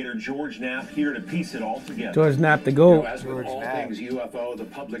Investigator George Knapp here to piece it all together. George Knapp, the GOAT. As with all things UFO, the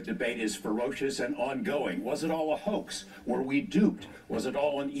public debate is ferocious and ongoing. Was it all a hoax? Were we duped? Was it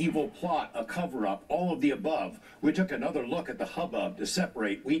all an evil plot, a cover-up, all of the above? We took another look at the hubbub to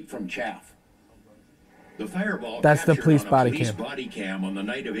separate wheat from chaff. The fireball That's the police on a body cam. Body cam on the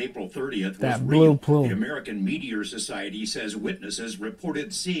night of April 30th that was blue real. plume. The American Meteor Society says witnesses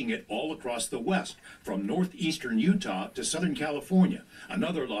reported seeing it all across the West, from northeastern Utah to Southern California.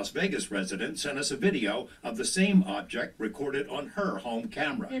 Another Las Vegas resident sent us a video of the same object recorded on her home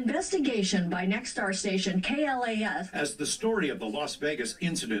camera. Investigation by Nexstar station KLAS. As the story of the Las Vegas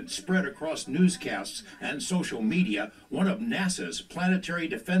incident spread across newscasts and social media, one of NASA's planetary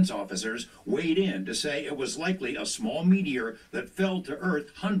defense officers weighed in to say it was likely a small meteor that fell to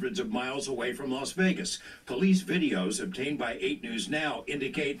Earth hundreds of miles away from Las Vegas. Police videos obtained by 8 News Now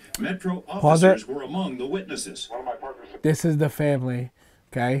indicate Metro officers were among the witnesses. This is the family,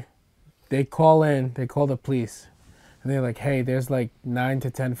 okay? They call the police. And they're like, hey, there's like 9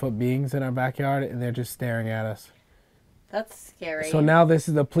 to 10 foot beings in our backyard, and they're just staring at us. That's scary. So now this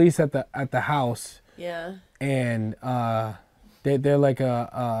is the police at the house. Yeah. And they're like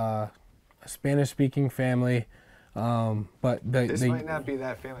a Spanish-speaking family, but this might not be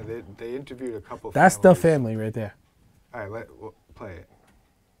that family. They interviewed a couple. That's families. the family right there. All right, we'll play it.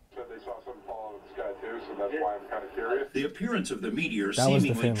 Said they saw something fall out of the sky too, so that's why I'm kind of curious. The appearance of the meteor That was the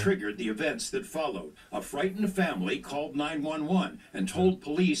seemingly family. triggered the events that followed. A frightened family called 911 and told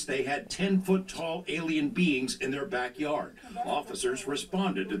police they had 10-foot-tall alien beings in their backyard. Officers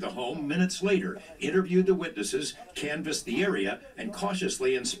responded to the home minutes later, interviewed the witnesses, canvassed the area, and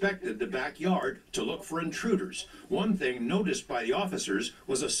cautiously inspected the backyard to look for intruders. One thing noticed by the officers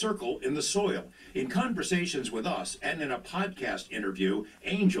was a circle in the soil. In conversations with us and in a podcast interview,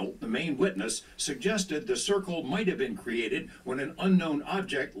 Angel, the main witness, suggested the circle might have been created when an unknown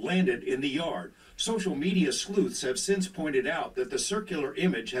object landed in the yard. Social media sleuths have since pointed out that the circular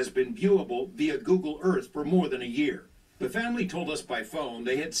image has been viewable via Google Earth for more than a year. The family told us by phone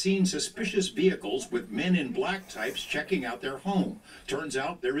they had seen suspicious vehicles with men in black types checking out their home. Turns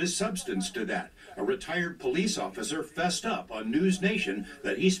out there is substance to that. A retired police officer fessed up on News Nation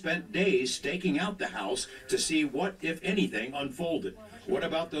that he spent days staking out the house to see what, if anything, unfolded. What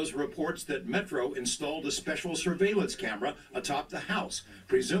about those reports that Metro installed a special surveillance camera atop the house,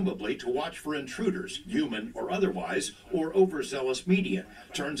 presumably to watch for intruders, human or otherwise, or overzealous media?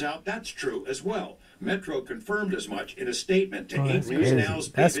 Turns out that's true as well. Metro confirmed as much in a statement to 8 News Now's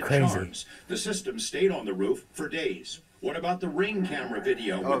David Charms. The system stayed on the roof for days. What about the Ring camera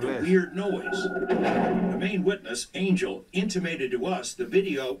video with the weird noise? The main witness, Angel, intimated to us the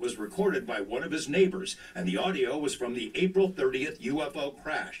video was recorded by one of his neighbors, and the audio was from the April 30th UFO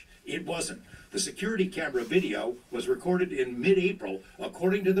crash. It wasn't. The security camera video was recorded in mid-April,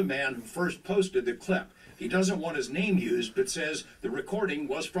 according to the man who first posted the clip. He doesn't want his name used, but says the recording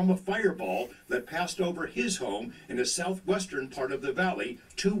was from a fireball that passed over his home in the southwestern part of the valley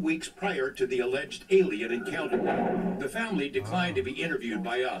 2 weeks prior to the alleged alien encounter. The family declined to be interviewed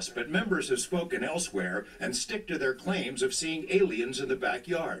by us, but members have spoken elsewhere and stick to their claims of seeing aliens in the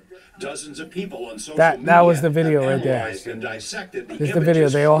backyard. Dozens of people on social media That was the video right there. analyzed and dissected the This is the video.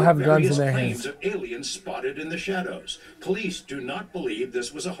 They all have guns in their claims hands. of aliens spotted in the shadows. Police do not believe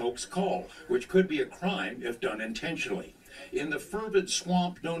this was a hoax call, which could be a crime if done intentionally. In the fervid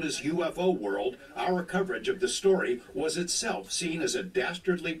swamp known as UFO world, our coverage of the story was itself seen as a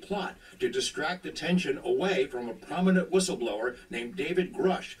dastardly plot to distract attention away from a prominent whistleblower named David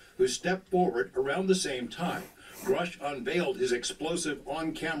Grush, who stepped forward around the same time. Grush unveiled his explosive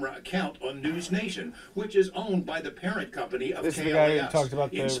on-camera account on News Nation, which is owned by the parent company of This is the guy who KLAS. talked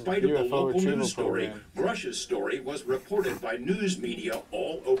about In the spite of the UFO local retrieval news story, program. Grush's story was reported by news media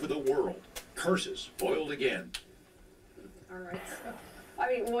all over the world. Curses foiled again. All right. I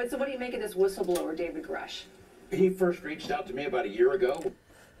mean, so what do you make of this whistleblower, David Grush? He first reached out to me about a year ago.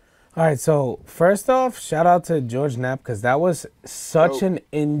 All right, so first off, shout out to George Knapp because that was such an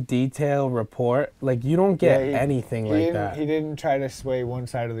in-detail report. Like, you don't get anything like that. He didn't try to sway one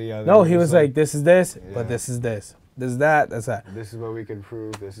side or the other. No, he was like, this is this, but this is this. This is that, that's that. This is what we could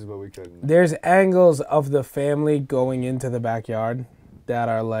prove, this is what we couldn't. There's angles of the family going into the backyard that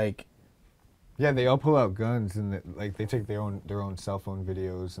are like... Yeah, they all pull out guns and like they take their own cell phone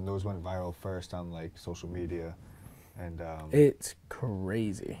videos, and those went viral first on like social media. And it's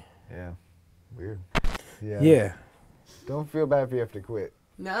crazy. Yeah, weird. Yeah. Don't feel bad if you have to quit.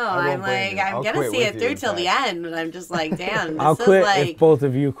 No, I'm like, I'm going to see it through till the end, but I'm just like, damn, this I'll quit like... if both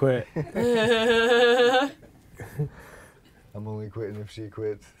of you quit. I'm only quitting if she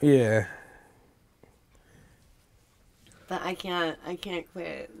quits. Yeah. But I can't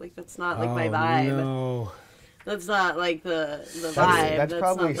quit. Like, that's not like my vibe. No. That's not like the vibe. That's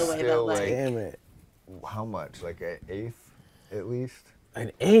probably not the way still that, like, damn it. How much? Like an eighth, at least.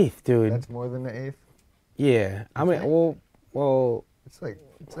 An eighth, dude. That's more than an eighth. Yeah, I mean, well. It's like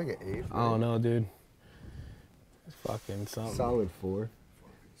an eighth. I don't know, dude. It's fucking something. Solid 4.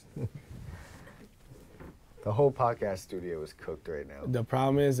 The whole podcast studio is cooked right now. The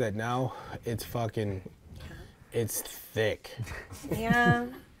problem is that now it's fucking, it's thick. Yeah.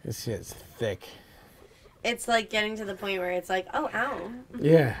 This shit's thick. It's like getting to the point where it's like, oh, ow.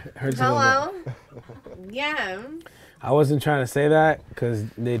 Yeah, it hurts a little Hello? Yeah. I wasn't trying to say that because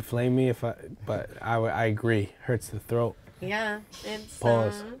they'd flame me but I agree. Hurts the throat. Yeah. It's,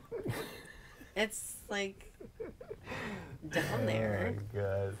 Pause. It's like down there. Oh,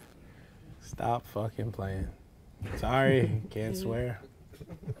 God. Stop fucking playing. Sorry, can't swear.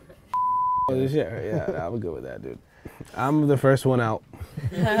 Oh, this shit, yeah, I'm good with that, dude. I'm the first one out.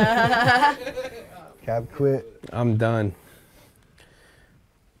 Cap quit. I'm done.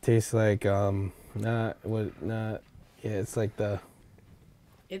 Tastes like it's like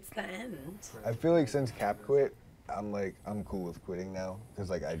It's the end. I feel like since Cap quit, I'm cool with quitting now because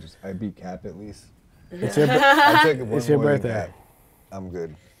like I beat Cap at least. It's your, it's your birthday. Cap. I'm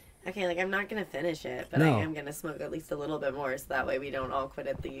good. Okay, like I'm not gonna finish it, but No. I am gonna smoke at least a little bit more, so that way we don't all quit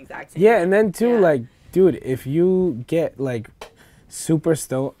at the exact same Yeah, time. and then too, like, dude, if you get like super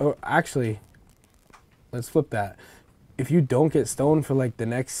stoned, or actually, let's flip that. If you don't get stoned for like the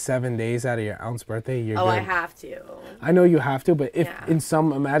next 7 days out of your ounce birthday, you're good. I have to. I know you have to, but if in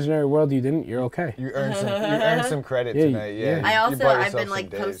some imaginary world you didn't, you're okay. You earned some credit tonight. Yeah. I've been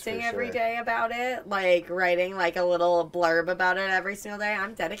like posting every day about it, like writing like a little blurb about it every single day.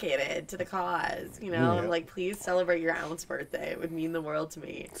 I'm dedicated to the cause, you know. I'm like, please celebrate your ounce birthday. It would mean the world to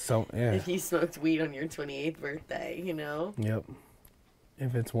me. So yeah. If you smoked weed on your 28th birthday, you know. Yep.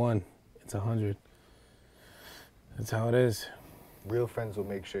 If it's 1, it's 100. That's how it is. Real friends will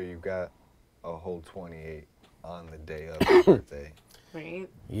make sure you got a whole 28 on the day of your birthday. Right?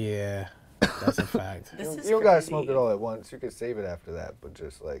 Yeah, that's a fact. This is you don't gotta crazy. smoke it all at once. You could save it after that, but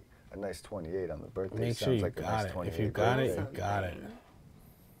just like a nice 28 on the birthday Make sure sounds you like a got nice it. 28. If you got it, birthday. you got it.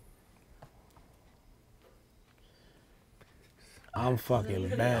 I'm fucking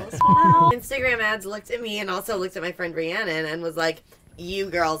bad. Instagram ads looked at me and also looked at my friend Rhiannon and was like, you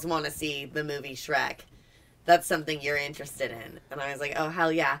girls want to see the movie Shrek. That's something you're interested in. And I was like, oh,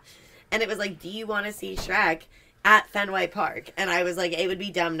 hell yeah. And it was like, do you want to see Shrek at Fenway Park? And I was like, it would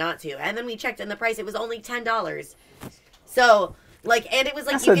be dumb not to. And then we checked and the price, it was only $10. So, like, and it was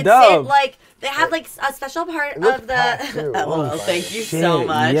like, That's you a could dub. sit, like, they had like a special part of the... Oh, thank you so shit,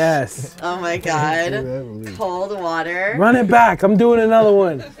 much. yes. Oh my God. Cold water. Run it back. I'm doing another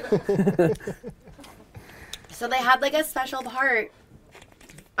one. So they had like a special part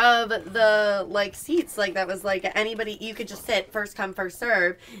of the like seats, like that was like anybody, you could just sit, first come first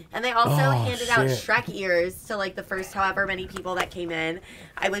serve. And they also handed out Shrek ears to like the first however many people that came in.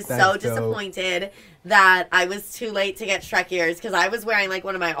 I was so disappointed that I was too late to get Shrek ears because I was wearing like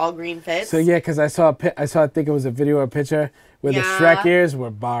one of my all green fits. So yeah, because I think it was a video or a picture where the Shrek ears were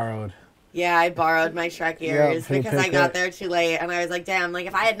borrowed. Yeah, I borrowed my Shrek ears for the because I picture. got there too late, and I was like, damn, like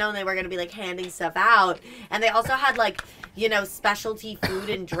if I had known they were going to be like handing stuff out. And they also had like, you know, specialty food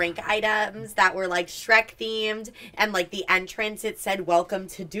and drink items that were like Shrek themed, and like the entrance, it said welcome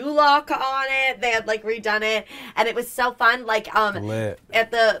to Duloc on it. They had like redone it, and it was so fun. Like Lit.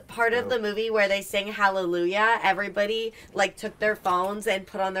 at the part of the movie where they sing Hallelujah, everybody like took their phones and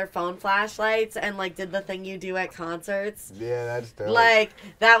put on their phone flashlights and like did the thing you do at concerts. Yeah, that's dope. Like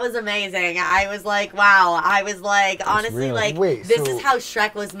that was amazing. amazing. I was like, wow. I was like, honestly, real. like, Wait, this so- is how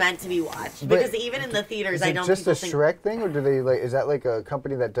Shrek was meant to be watched. Because even in the theaters, Is I it don't just a think Shrek thing, or do they like? Is that like a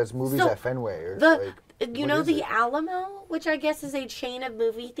company that does movies So, at Fenway? Or the like, you what know is the it? Alamo, which I guess is a chain of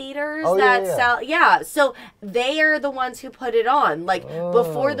movie theaters Oh, that yeah. sell. Yeah, so they are the ones who put it on. Like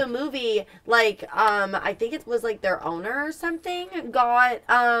before the movie, like I think it was like their owner or something got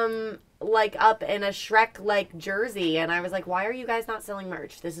like up in a Shrek like jersey, and I was like, why are you guys not selling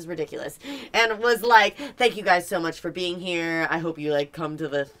merch? This is ridiculous. And was like, thank you guys so much for being here. I hope you like come to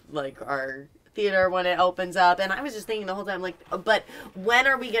the like our theater when it opens up. And I was just thinking the whole time, like, but when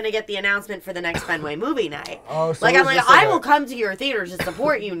are we gonna get the announcement for the next Fenway movie night? Oh, so like, I'm like, this I will come to your theater to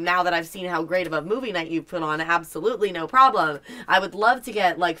support you now that I've seen how great of a movie night you've put on. Absolutely no problem. I would love to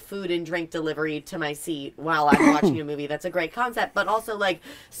get like food and drink delivery to my seat while I'm watching a movie. That's a great concept. But also, like,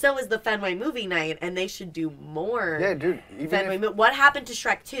 so is the Fenway movie night, and they should do more. Yeah, dude. Even if What happened to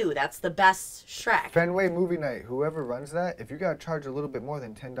Shrek 2? That's the best Shrek. Fenway movie night, whoever runs that, if you gotta charge a little bit more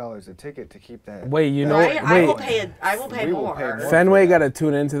than $10 a ticket to keep that. Wait, you know, Right? I will wait. pay. I will pay We will more. pay more. Fenway got to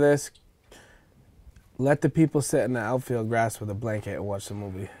tune into this. Let the people sit in the outfield grass with a blanket and watch the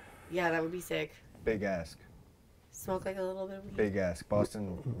movie. Yeah, that would be sick. Big ask. Smoke like a little bit of weed. Big ask.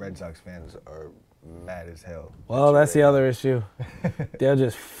 Boston Red Sox fans are mad as hell. Well, that's the other issue. They'll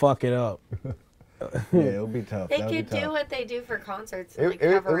just fuck it up. Yeah, it'll be tough. They That'll be could do tough. what they do for concerts. It, Like, it,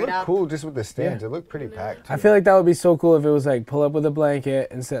 it cover it looked up. cool just with the stands. It looked pretty packed. I too. feel like that would be so cool if it was like pull up with a blanket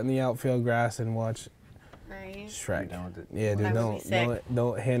and sit in the outfield grass and watch Right. Shrek. Down with it. Yeah, dude, That would be sick.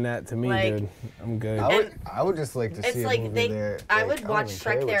 don't hand that to me, Like- dude. I'm good. I would just like to It's see a like movie they. there. I like, would don't watch even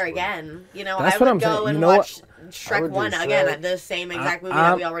care Shrek which there one. again. You know, That's I what would I'm go saying. and You know watch what? I Shrek would do 1 again. Shrek. The same exact movie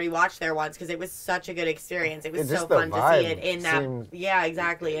that we already watched there once because it was such a good experience. It was Yeah, so just the fun to see vibe it in that. seemed- Yeah,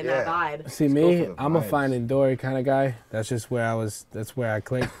 exactly, in that vibe. See Let's go me, for the I'm a vibes. Finding Dory kind of guy. That's just where I was. That's where I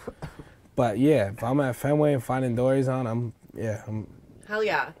clicked. But yeah, if I'm at Fenway and Finding Dory's on, I'm. Hell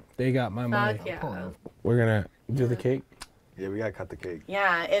yeah. They got my money. Fuck yeah. We're gonna do the cake. Yeah, we gotta cut the cake.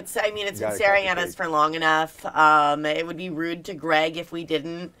 Yeah, it's. I mean, it's You been gotta staring cut at the us for long enough. It would be rude to Greg if we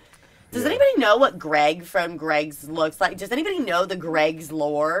didn't. Does anybody know what Greg from Greg's looks like? Does anybody know the Greg's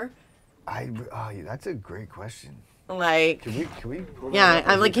lore? That's a great question. Like, Can we pull that yeah, up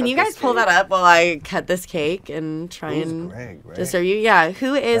as I'm we like, can cut you guys this pull cake? that up while I cut this cake and try Who's and Greg, right? disturb you? Yeah,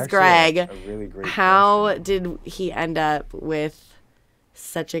 who is Actually, Greg? a really great How did he end up with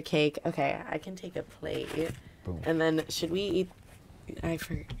such a cake? Okay, I can take a plate. Boom. And then should we eat?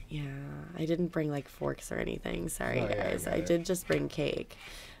 Yeah, I didn't bring like forks or anything. Sorry, Oh, yeah, I guys. got I it. did just bring cake.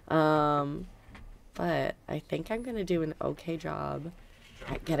 But I think I'm gonna do an okay job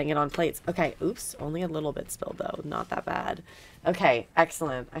at getting it on plates. Okay, oops, only a little bit spilled though. Not that bad. Okay,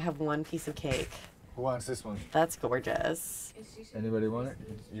 excellent. I have one piece of cake. Who wants this one? That's gorgeous. Anybody want it?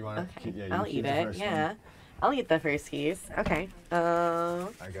 You want Okay, it? Yeah, you I'll keep eat the it. first Yeah, one. I'll eat the first piece. Okay. I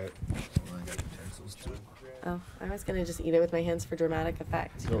got utensils too. Oh, I was gonna just eat it with my hands for dramatic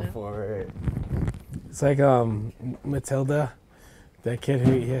effect. Go you know? for it. It's like Matilda, that kid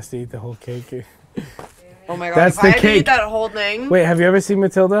who he has to eat the whole cake. Oh my god! That's if the I had to cake. eat that whole thing. Wait, have you ever seen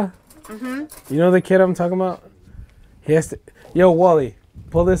Matilda? Mhm. You know the kid I'm talking about? He has to. Yo, Wally,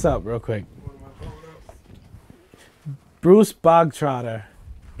 pull this up real quick. Bruce Bogtrotter,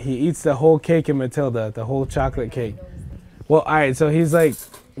 he eats the whole cake in Matilda, the whole chocolate cake. Well, all right, so he's like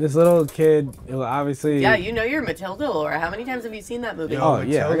this little kid. Who obviously. Yeah, you know you're Matilda, Laura. How many times have you seen that movie? Oh,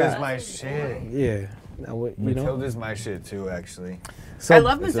 yeah, I Matilda's got- my shit. Yeah. Now, what, you know. Matilda's my shit too, actually. So I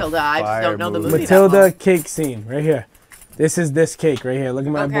love It's a Matilda. I just don't know the movie. that Matilda well. cake scene right here. This is this cake right here. Look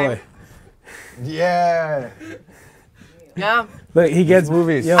at my Okay. boy. Yeah. Yeah. Look, he gets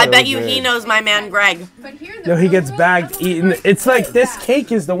movies. Yo, I bet you he knows my man Greg. Yo, he gets bagged eating. It's like this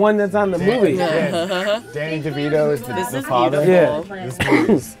cake is the one that's on the movie. Danny DeVito is This the is father. beautiful. Yeah. This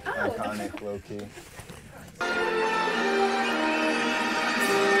movie's iconic, low key.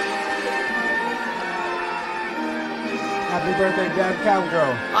 Happy birthday, Dad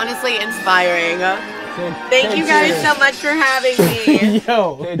Cowgirl. Honestly inspiring. Thank you guys so much for having me.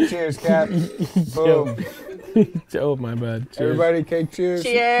 Yo. Okay, cheers, Cap. Boom. Oh, my bad. Cheers. Everybody, cake cheers.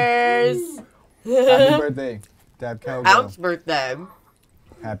 Cheers. Happy birthday, Dad Cowgirl. Ounce birthday.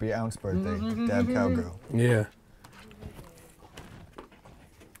 Happy ounce birthday, Dad Cowgirl. Yeah.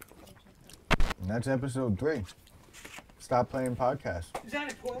 And that's episode 3. Stop Playing podcast.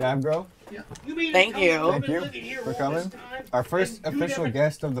 Dab Girl, Thank you. thank you for coming. Our first official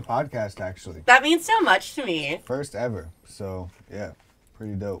guest of the podcast, actually. That means so much to me. First ever. So, yeah,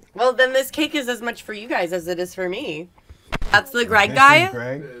 pretty dope. Well, then this cake is as much for you guys as it is for me. That's the Greg This guy? is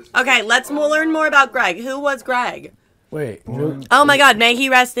Greg. Okay, let's learn more about Greg. Who was Greg? Wait. Oh my God, may he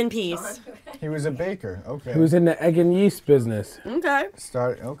rest in peace. He was a baker. Okay. He was in the egg and yeast business. Okay.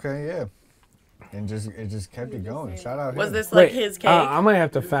 Okay, yeah. And it just kept it going. Shout out Was him. this like his cake? I might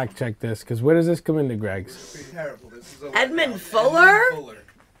have to fact check this, because where does this come into Greg's? Edmund Fuller?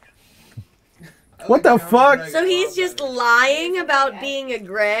 What the fuck? So he's just lying about being a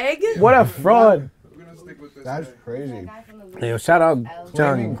Greg? What a fraud. That's crazy. Yo, shout out Flaming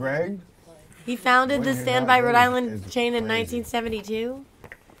John. Greg? He founded the Standby Rhode Island chain in 1972.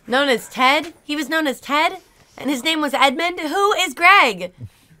 Known as Ted? He was known as Ted? And his name was Edmund? Who is Greg?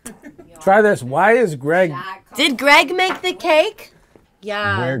 Try this. Why is Greg... Did Greg make the cake?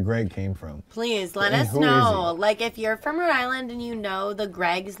 Yeah. Where Greg came from. Please let And us who is know. Like, if you're from Rhode Island and you know the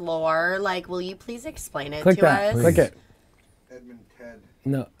Greg's lore, like, will you please explain it Click to that. us? Click it. Edmund Ted.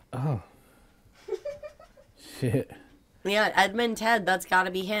 No. Oh. Shit. Yeah, Edmund Ted. That's got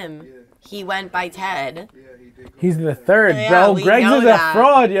to be him. He went by Ted. He's the third, Yeah, bro. we Greg's know is that. a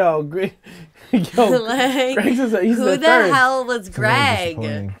fraud, yo. Yo, Like, Greg's is he's who the the third. hell was It's a little Greg?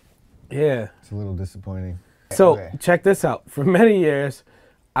 disappointing. Yeah. It's a little disappointing. So Okay. check this out. For many years,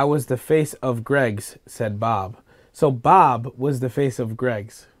 I was the face of Greg's, said Bob. So Bob was the face of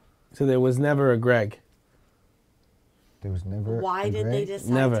Greg's. So there was never a Greg. There was never Why a did Greg? they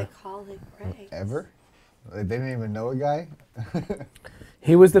decide Never. to call it Greg? Ever? Like, they didn't even know a guy?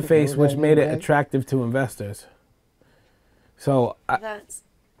 He was the face, No which guy made it named Greg? attractive to investors. So, That's.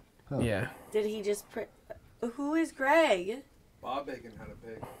 yeah. Did he just? Who is Greg? Bob Bacon had a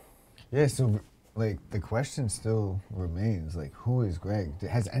pig. Yeah, so, like, the question still remains, like, who is Greg?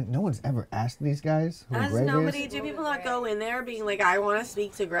 No one's ever asked these guys who Has Greg nobody? is? Do people not go in there being like, I want to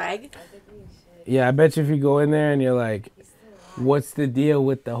speak to Greg? Yeah, I bet you if you go in there and you're like, what's the deal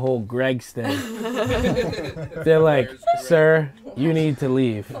with the whole Greg's thing? They're like, sir, you need to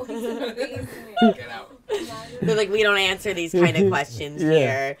leave. Get out. They're like, we don't answer these kind of questions Yeah.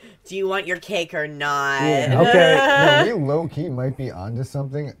 here. Do you want your cake or not? Yeah, okay. No, we low-key might be onto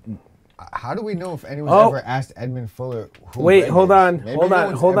something. How do we know if anyone's Oh. ever asked Edmund Fuller who Wait, Greg hold is? on, Maybe hold no on,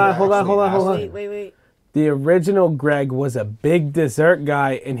 one's hold ever on, hold on, actually hold on, asked hold on. him. Wait. The original Greg was a big dessert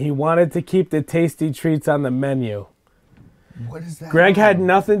guy, and he wanted to keep the tasty treats on the menu. What is that? Greg had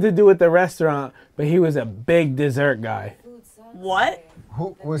nothing to do with the restaurant, but he was a big dessert guy. What?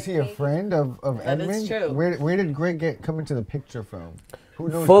 Who was he a friend of That is Edmund? true. Where did Greg come into the picture from? Who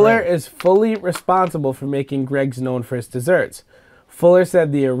knows Fuller Greg? is fully responsible for making Greg's known for his desserts. Fuller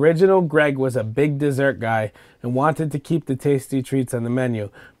said the original Greg was a big dessert guy and wanted to keep the tasty treats on the menu,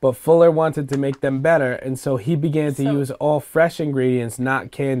 but Fuller wanted to make them better, and so he began to use all fresh ingredients, not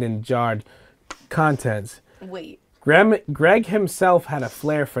canned and jarred contents. Wait. Greg himself had a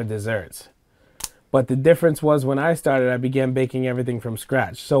flair for desserts. But the difference was when I started, I began baking everything from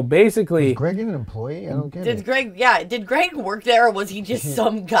scratch. So basically... Was Greg an employee? I don't get Did it. Did Greg work there, or was he just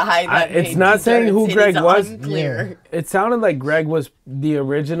some guy that it's made not saying who desserts? Greg was. Unclear. It sounded like Greg was the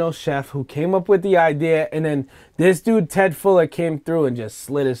original chef who came up with the idea, and then this dude, Ted Fuller, came through and just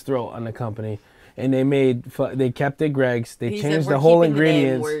slit his throat on the company. And they kept it Greg's. They He said, changed "We're the whole keeping the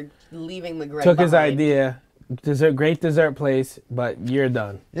name, ingredients. we're leaving the Greg Took his behind." idea. Great dessert place, but you're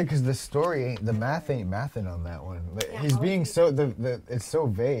done. Yeah, because the story ain't, the math ain't mathing on that one. Like, he's being so, it's so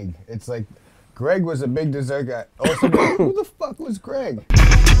vague. It's like, Greg was a big dessert guy. Also, who the fuck was Greg?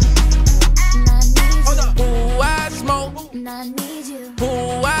 Who I smoke, who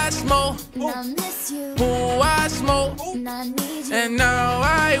I smoke, who I smoke, and now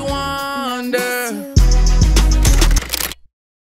I wonder.